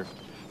cover your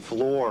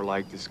floor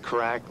like this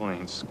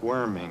crackling,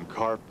 squirming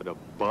carpet of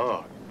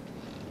bugs.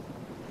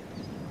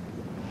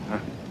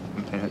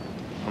 Man,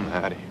 I'm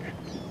out of here.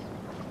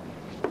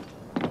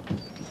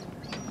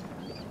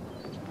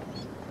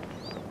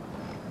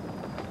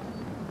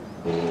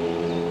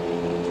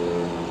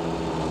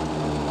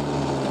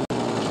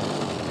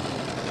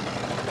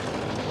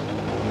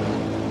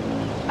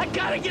 I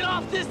gotta get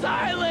off this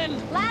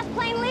island! Last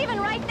plane leaving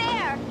right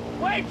there.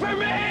 Wait for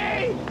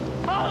me!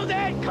 Hold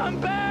it! Come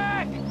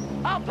back!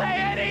 I'll pay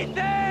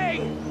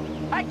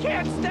anything! I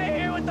can't stay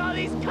here with all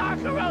these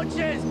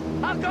cockroaches!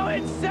 I'll go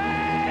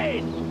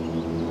insane!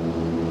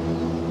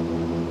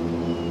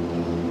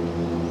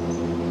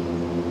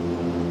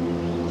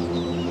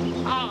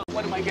 Oh,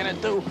 what am I gonna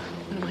do?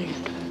 What am I gonna...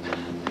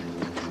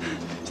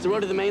 Is the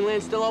road to the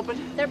mainland still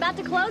open? They're about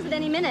to close at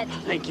any minute.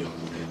 Thank you.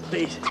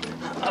 Please.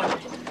 All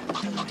right.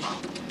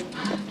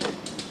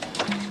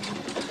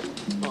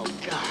 Oh,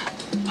 God.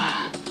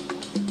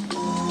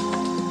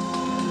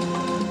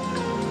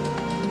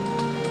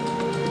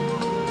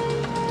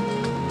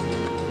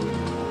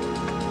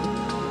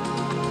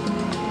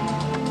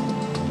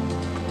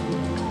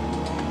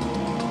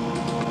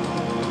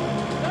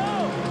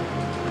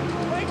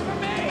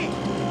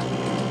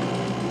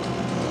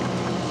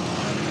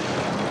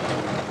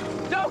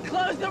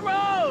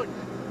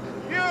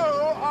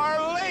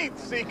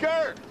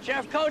 Seeker!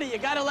 Sheriff Cody, you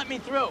gotta let me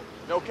through.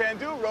 No can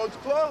do, road's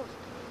closed.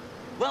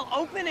 Well,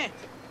 open it.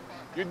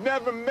 You'd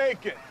never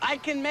make it. I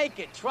can make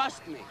it,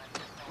 trust me.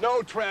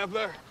 No,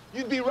 traveler.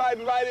 You'd be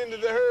riding right into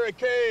the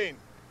hurricane.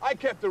 I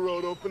kept the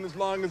road open as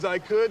long as I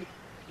could.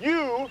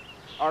 You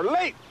are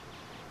late.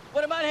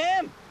 What about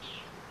him?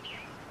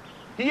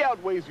 He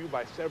outweighs you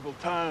by several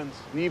tons,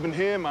 and even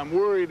him I'm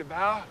worried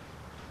about.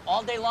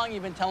 All day long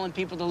you've been telling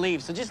people to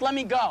leave, so just let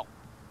me go.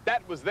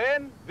 That was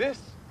then,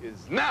 this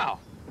is now.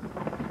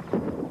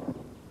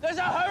 There's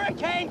a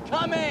hurricane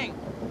coming!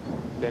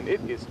 Then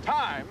it is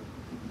time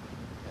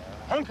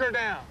to hunker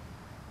down.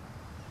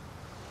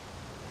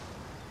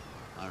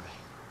 All right.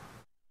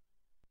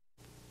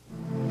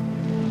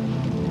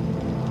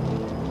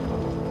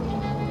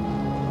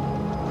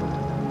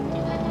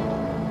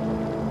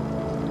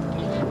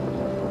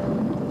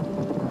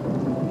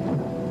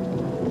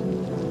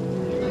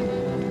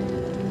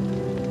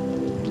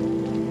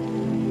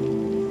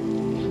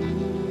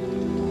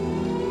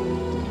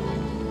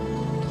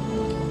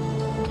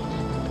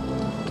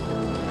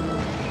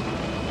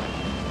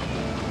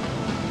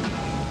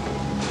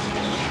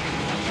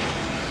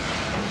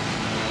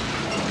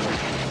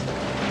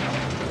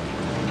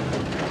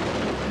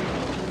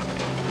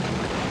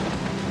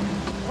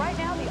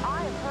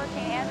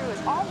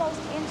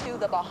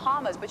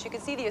 Bahamas, but you can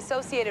see the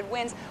associated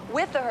winds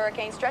with the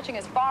hurricane stretching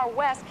as far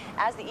west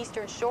as the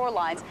eastern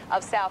shorelines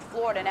of South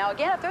Florida. Now,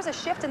 again, if there's a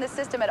shift in the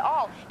system at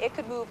all, it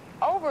could move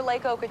over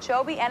Lake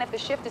Okeechobee, and if the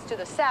shift is to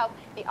the south,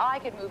 the eye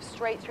could move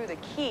straight through the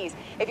Keys.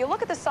 If you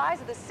look at the size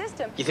of the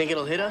system... You think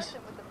it'll hit us?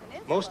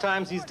 Most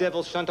times these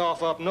devils shunt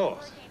off up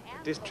north.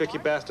 This tricky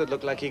bastard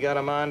looked like he got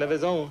a mind of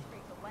his own.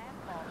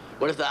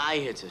 What if the eye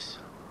hits us?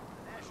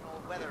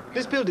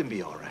 This building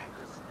be all right.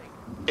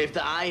 If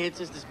the eye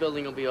hits us, this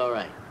building will be all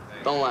right.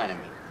 Don't lie to me.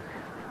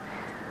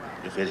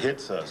 If it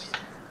hits us,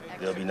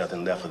 there'll be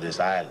nothing left of this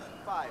island.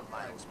 5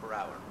 miles per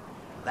hour.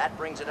 That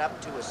brings it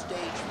up to a stage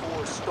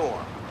 4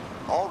 storm.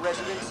 All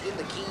residents in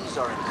the Keys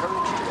are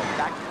encouraged to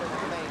evacuate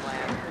the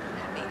mainland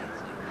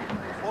immediately.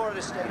 The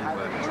Florida State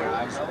Highway Patrol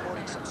is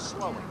reporting some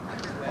slowing.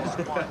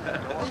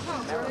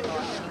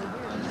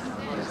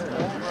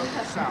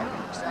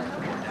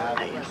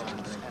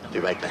 Be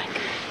right back.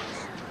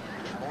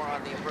 More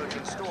on the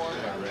approaching storm.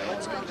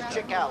 Let's go to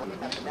Chick Allen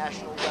at the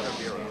National Weather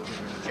Bureau.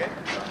 Chick?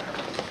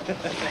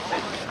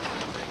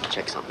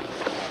 Check something.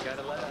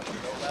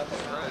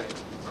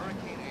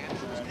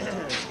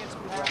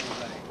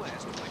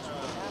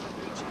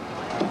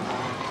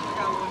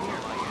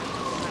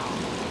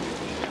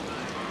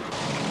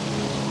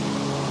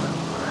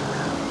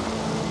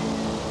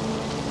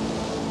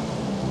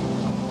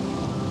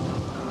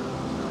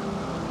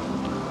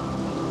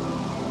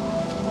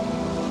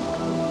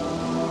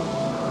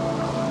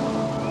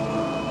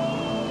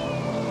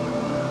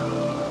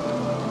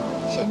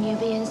 Shouldn't you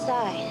be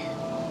inside?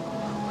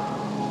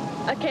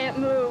 I can't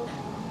move.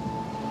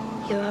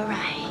 You're all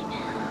right.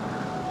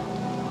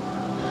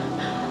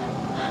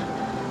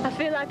 I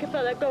feel like if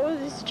I let go of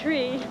this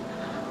tree,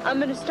 I'm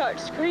gonna start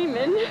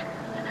screaming.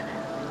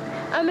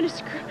 I'm gonna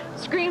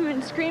scream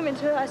and scream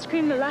until I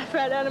scream the life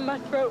right out of my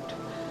throat.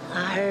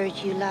 I heard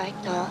you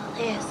liked all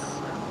this.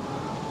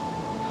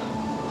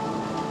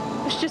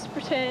 Let's just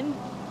pretend.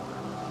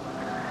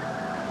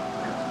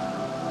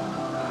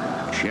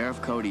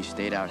 Sheriff Cody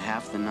stayed out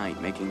half the night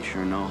making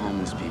sure no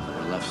homeless people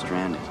were left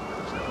stranded.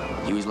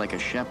 He was like a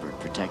shepherd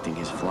protecting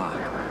his flock.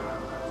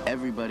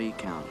 Everybody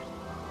counted,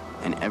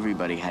 and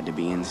everybody had to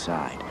be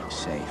inside,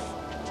 safe.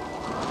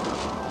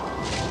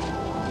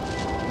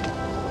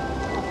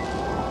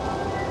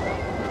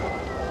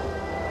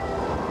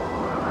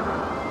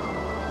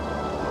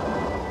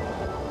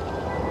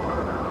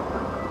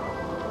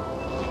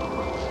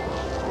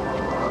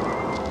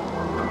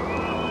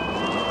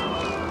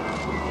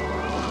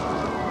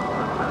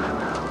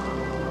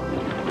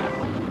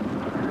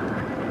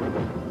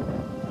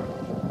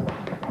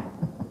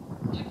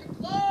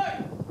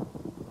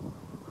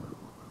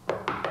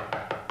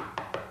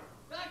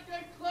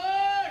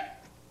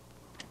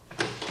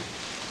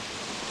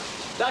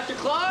 Dr.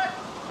 Clark?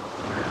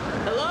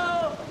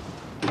 Hello?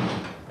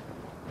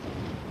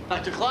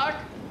 Dr. Clark?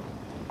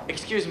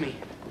 Excuse me.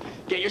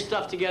 Get your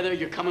stuff together.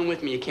 You're coming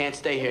with me. You can't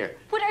stay here.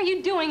 What are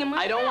you doing in my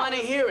I don't house? want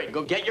to hear it.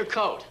 Go get your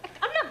coat.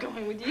 I'm not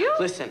going with you.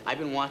 Listen, I've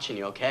been watching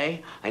you,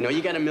 okay? I know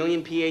you got 1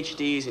 million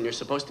PhDs and you're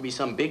supposed to be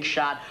some big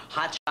shot,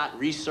 hot shot,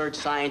 research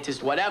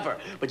scientist, whatever.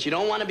 But you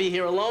don't want to be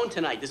here alone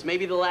tonight. This may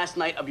be the last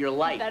night of your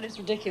life. That is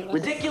ridiculous.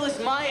 Ridiculous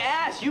my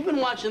ass. You've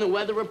been watching the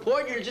weather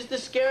report. You're just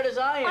as scared as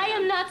I am. I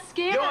am not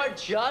scared. You're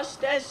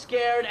just as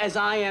scared as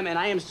I am, and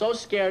I am so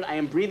scared I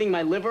am breathing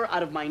my liver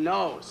out of my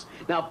nose.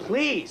 Now,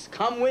 please,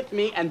 come with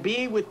me and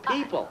be with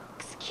people.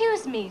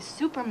 Excuse me,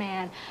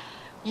 Superman.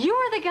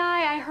 You're the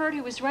guy I heard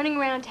who was running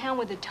around town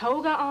with a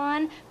toga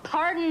on.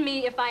 Pardon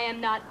me if I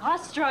am not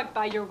awestruck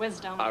by your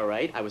wisdom. All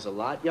right, I was a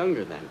lot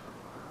younger then.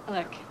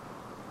 Look,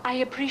 I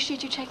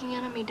appreciate you checking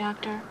in on me,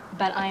 Doctor,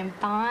 but I'm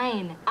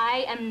fine.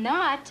 I am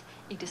not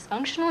a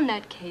dysfunctional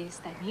nutcase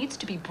that needs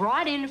to be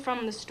brought in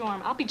from the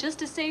storm. I'll be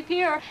just as safe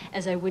here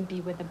as I would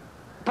be with a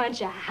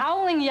bunch of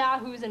howling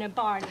yahoos in a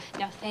barn.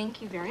 Now,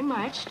 thank you very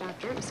much,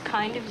 Doctor. It was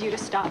kind of you to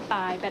stop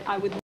by, but I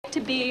would like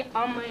to be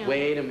on my own.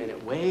 Wait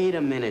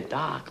a minute,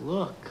 Doc,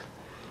 look.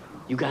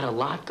 You got a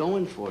lot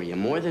going for you,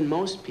 more than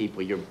most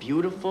people. You're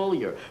beautiful,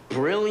 you're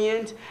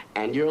brilliant,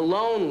 and you're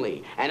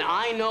lonely. And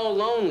I know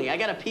lonely. I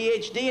got a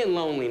PhD in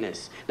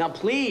loneliness. Now,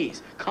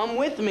 please, come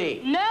with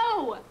me.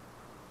 No!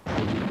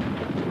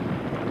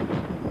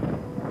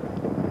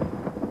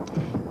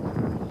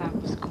 That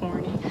was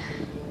corny.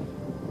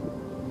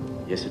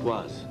 Yes, it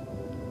was.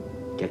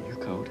 Get your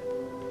coat.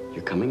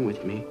 You're coming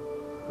with me.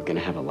 We're gonna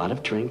have a lot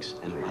of drinks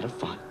and a lot of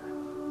fun.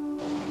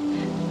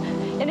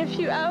 In a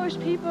few hours,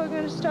 people are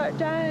going to start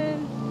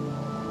dying.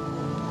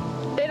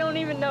 They don't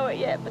even know it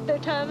yet, but their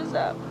time is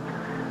up.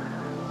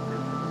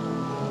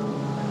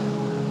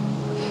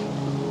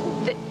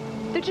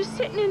 They're just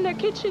sitting in their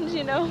kitchens,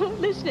 you know,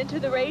 listening to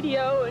the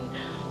radio and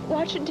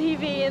watching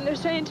TV, and they're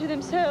saying to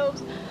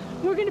themselves,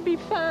 we're going to be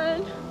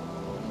fine.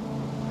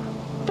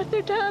 But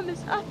their time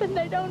is up, and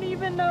they don't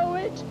even know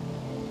it.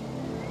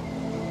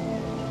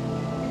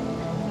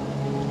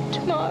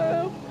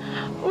 Tomorrow,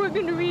 we're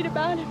going to read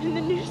about him in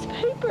the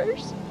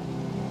newspapers.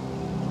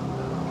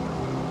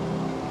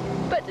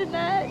 But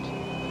tonight,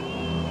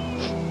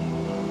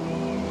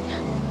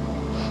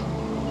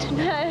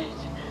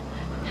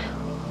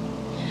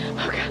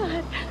 oh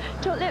God,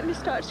 don't let me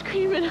start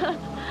screaming.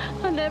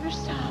 I'll never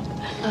stop.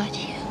 I got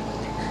you.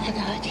 I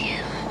got you.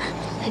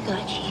 I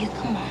got you. You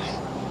come on.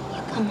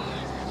 You come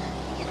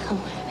on. You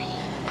come with me.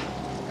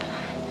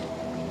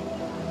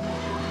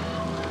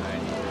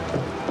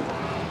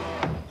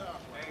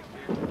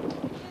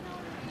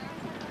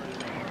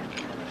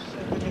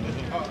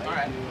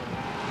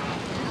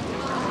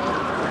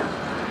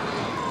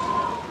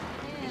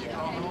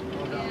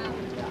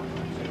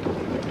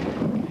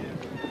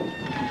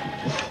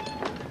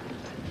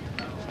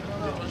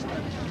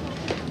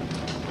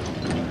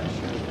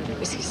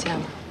 Whiskey sour.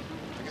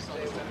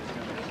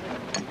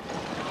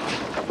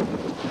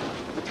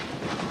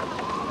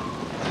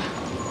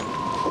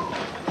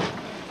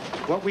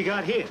 What we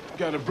got here?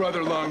 Got a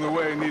brother along the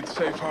way, needs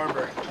safe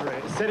harbor. All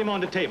right, set him on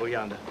the table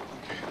yonder.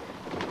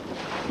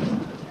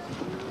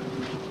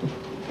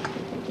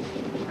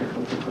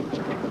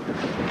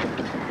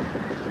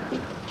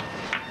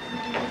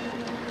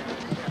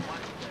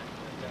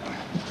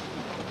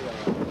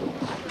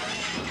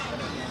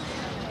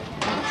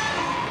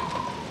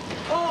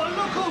 Oh,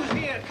 look who's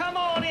here. Come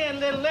on in,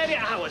 little lady.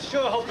 I was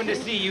sure hoping to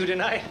see you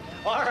tonight.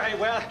 All right,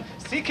 well,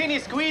 see, can you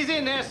squeeze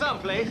in there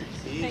someplace?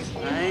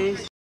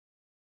 Nice.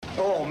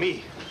 Oh,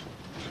 me.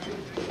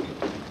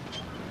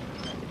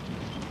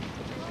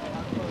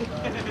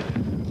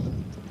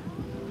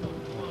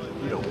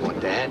 You don't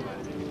want that.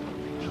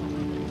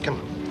 Come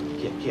on.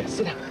 Here,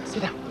 sit down,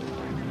 sit down.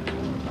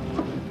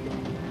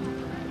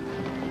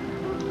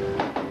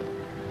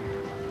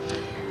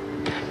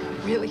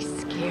 Really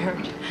scared.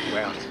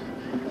 Well,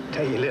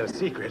 tell you a little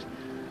secret.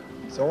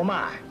 So am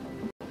I.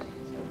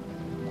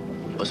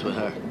 What's with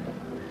her?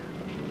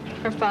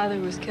 Her father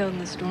was killed in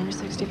the storm of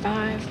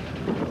 '65.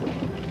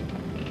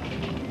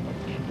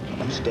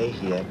 You stay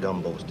here at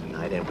Gumbo's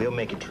tonight, and we'll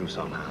make it through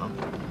somehow.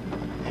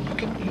 And you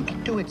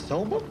can do it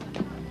sober.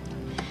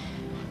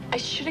 I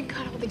should have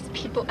got all these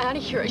people out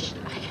of here.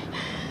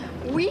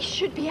 We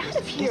should be out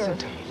of here.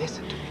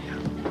 Listen to me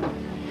now.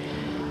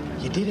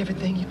 You did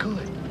everything you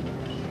could.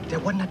 There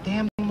wasn't a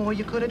damn thing more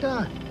you could have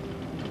done.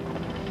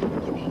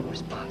 You ain't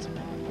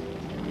responsible.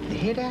 You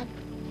hear that?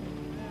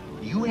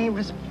 You ain't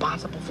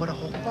responsible for the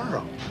whole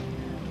world.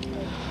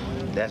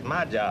 That's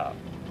my job.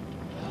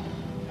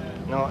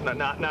 No,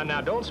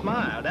 now, don't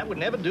smile. That would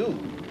never do.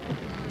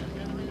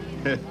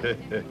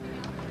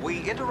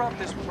 We interrupt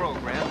this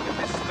program with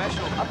this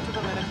special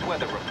up-to-the-minute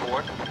weather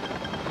report.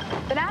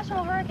 The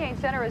National Hurricane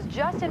Center has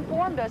just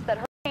informed us that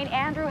Hurricane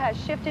Andrew has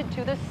shifted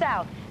to the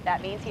south.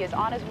 That means he is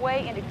on his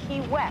way into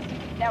Key West.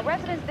 Now,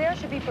 residents there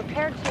should be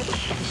prepared to...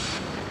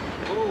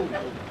 Ooh.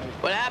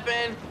 What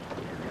happened?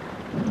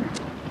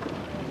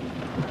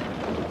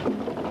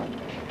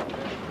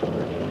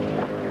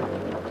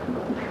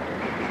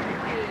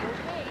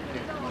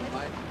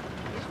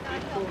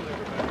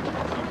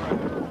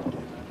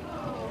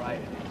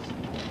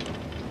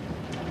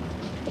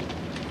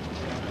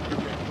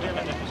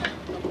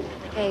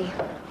 Hey,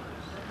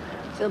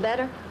 feel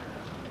better?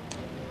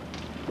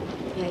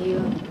 Yeah, you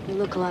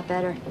look a lot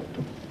better.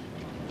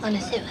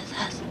 Wanna sit with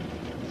us?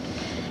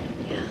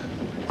 Yeah.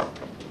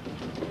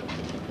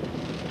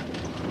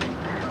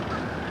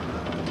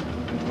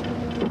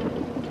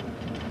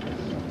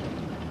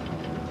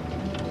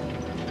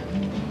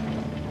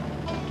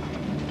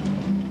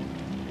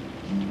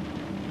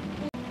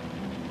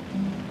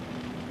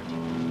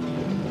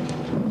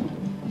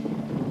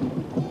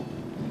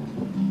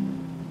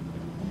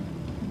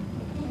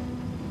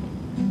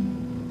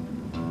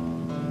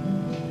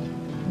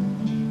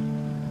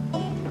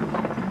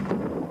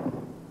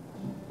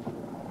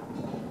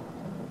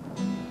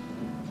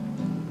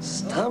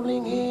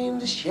 Stumbling in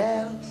the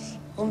shadows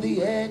on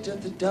the edge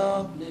of the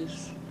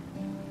darkness,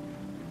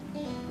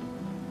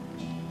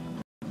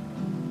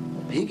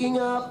 picking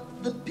up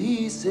the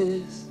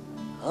pieces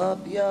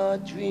of your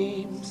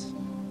dreams,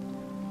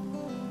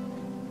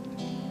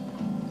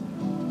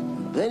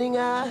 burning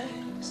eyes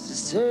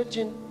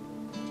searching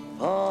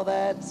for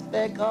that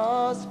speck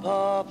or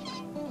spark,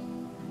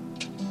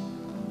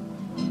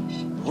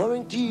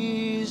 pouring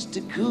tears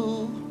to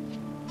cool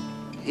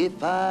a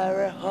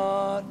fiery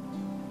heart.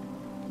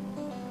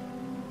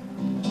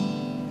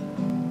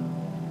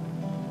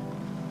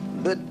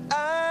 But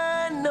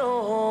I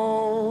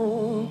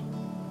know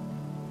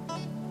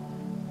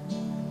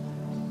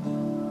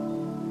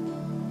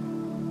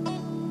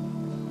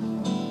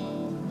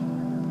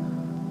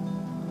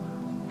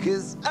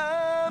cause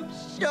I'm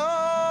sure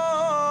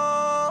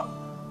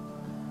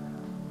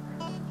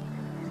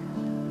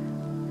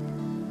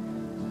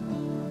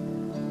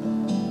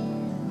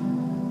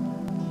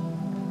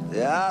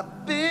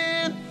I've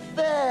been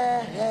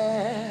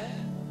there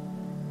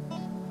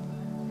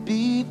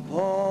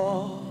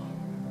before.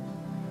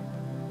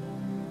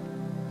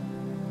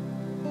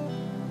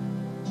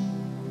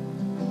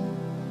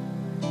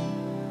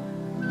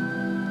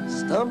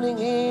 Stumbling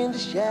in the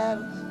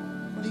shadows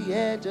on the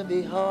edge of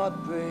a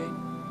heartbreak,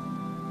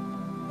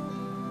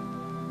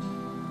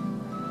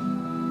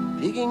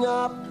 picking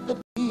up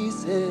the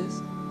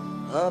pieces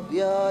of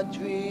your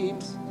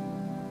dreams,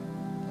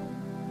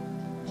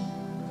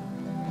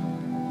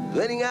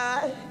 burning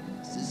eyes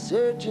are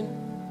searching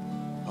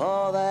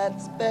for that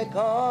speck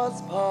or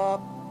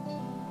spark,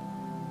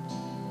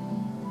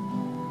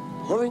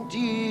 pouring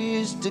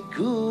tears to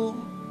cool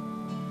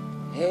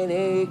an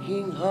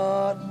aching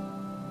heart.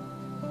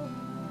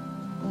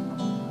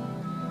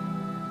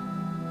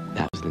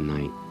 That was the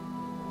night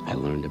I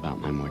learned about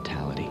my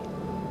mortality.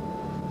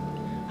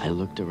 I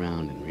looked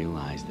around and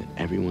realized that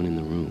everyone in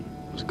the room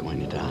was going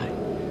to die.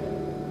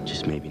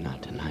 Just maybe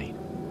not tonight.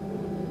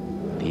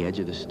 The edge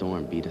of the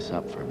storm beat us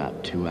up for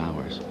about 2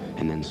 hours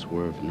and then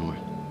swerved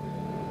north.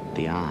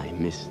 The eye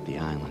missed the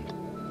island.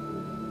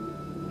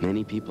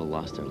 Many people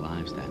lost their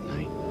lives that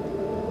night.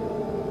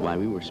 Why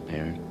we were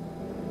spared,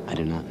 I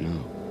do not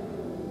know.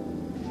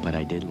 But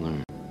I did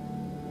learn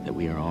that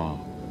we are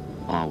all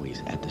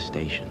always at the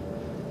station,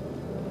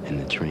 and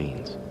the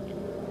trains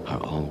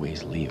are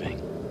always leaving.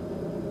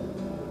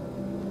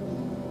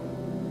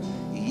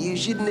 You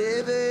should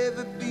never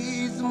ever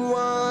be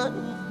someone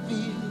who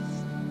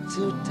feels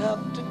too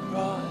tough to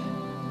cry.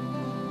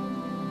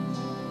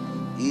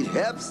 It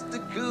helps to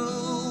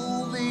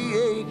cool the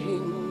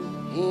aching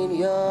in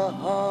your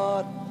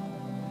heart.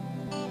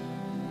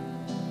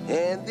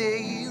 And there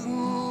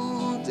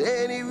isn't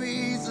any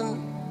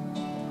reason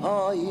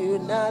for you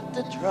not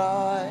to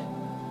try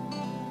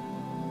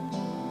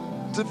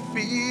to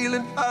feel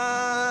and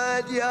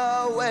find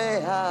your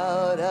way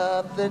out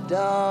of the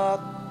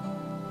dark.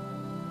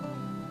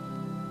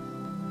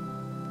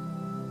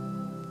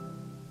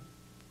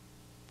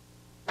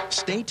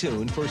 Stay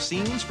tuned for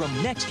scenes from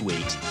next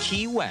week's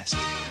Key West.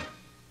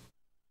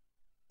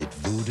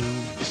 voodoo?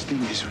 This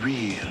thing is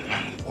real.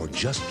 Or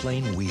just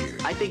plain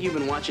weird? I think you've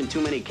been watching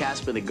too many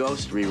Casper the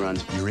Ghost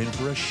reruns. You're in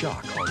for a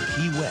shock on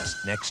Key West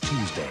next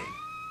Tuesday.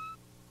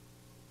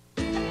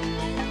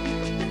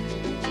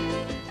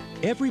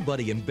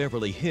 Everybody in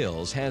Beverly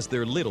Hills has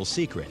their little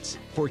secrets.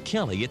 For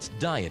Kelly, it's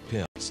diet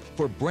pills.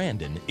 For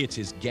Brandon, it's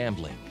his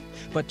gambling.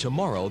 But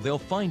tomorrow, they'll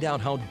find out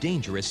how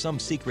dangerous some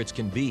secrets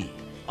can be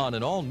on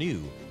an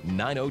all-new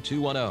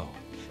 90210.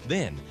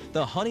 Then,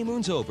 the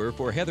honeymoon's over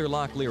for Heather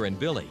Locklear and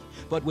Billy.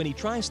 But when he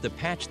tries to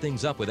patch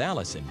things up with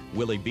Allison,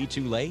 will he be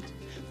too late?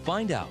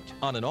 Find out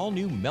on an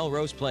all-new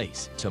Melrose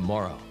Place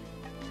tomorrow.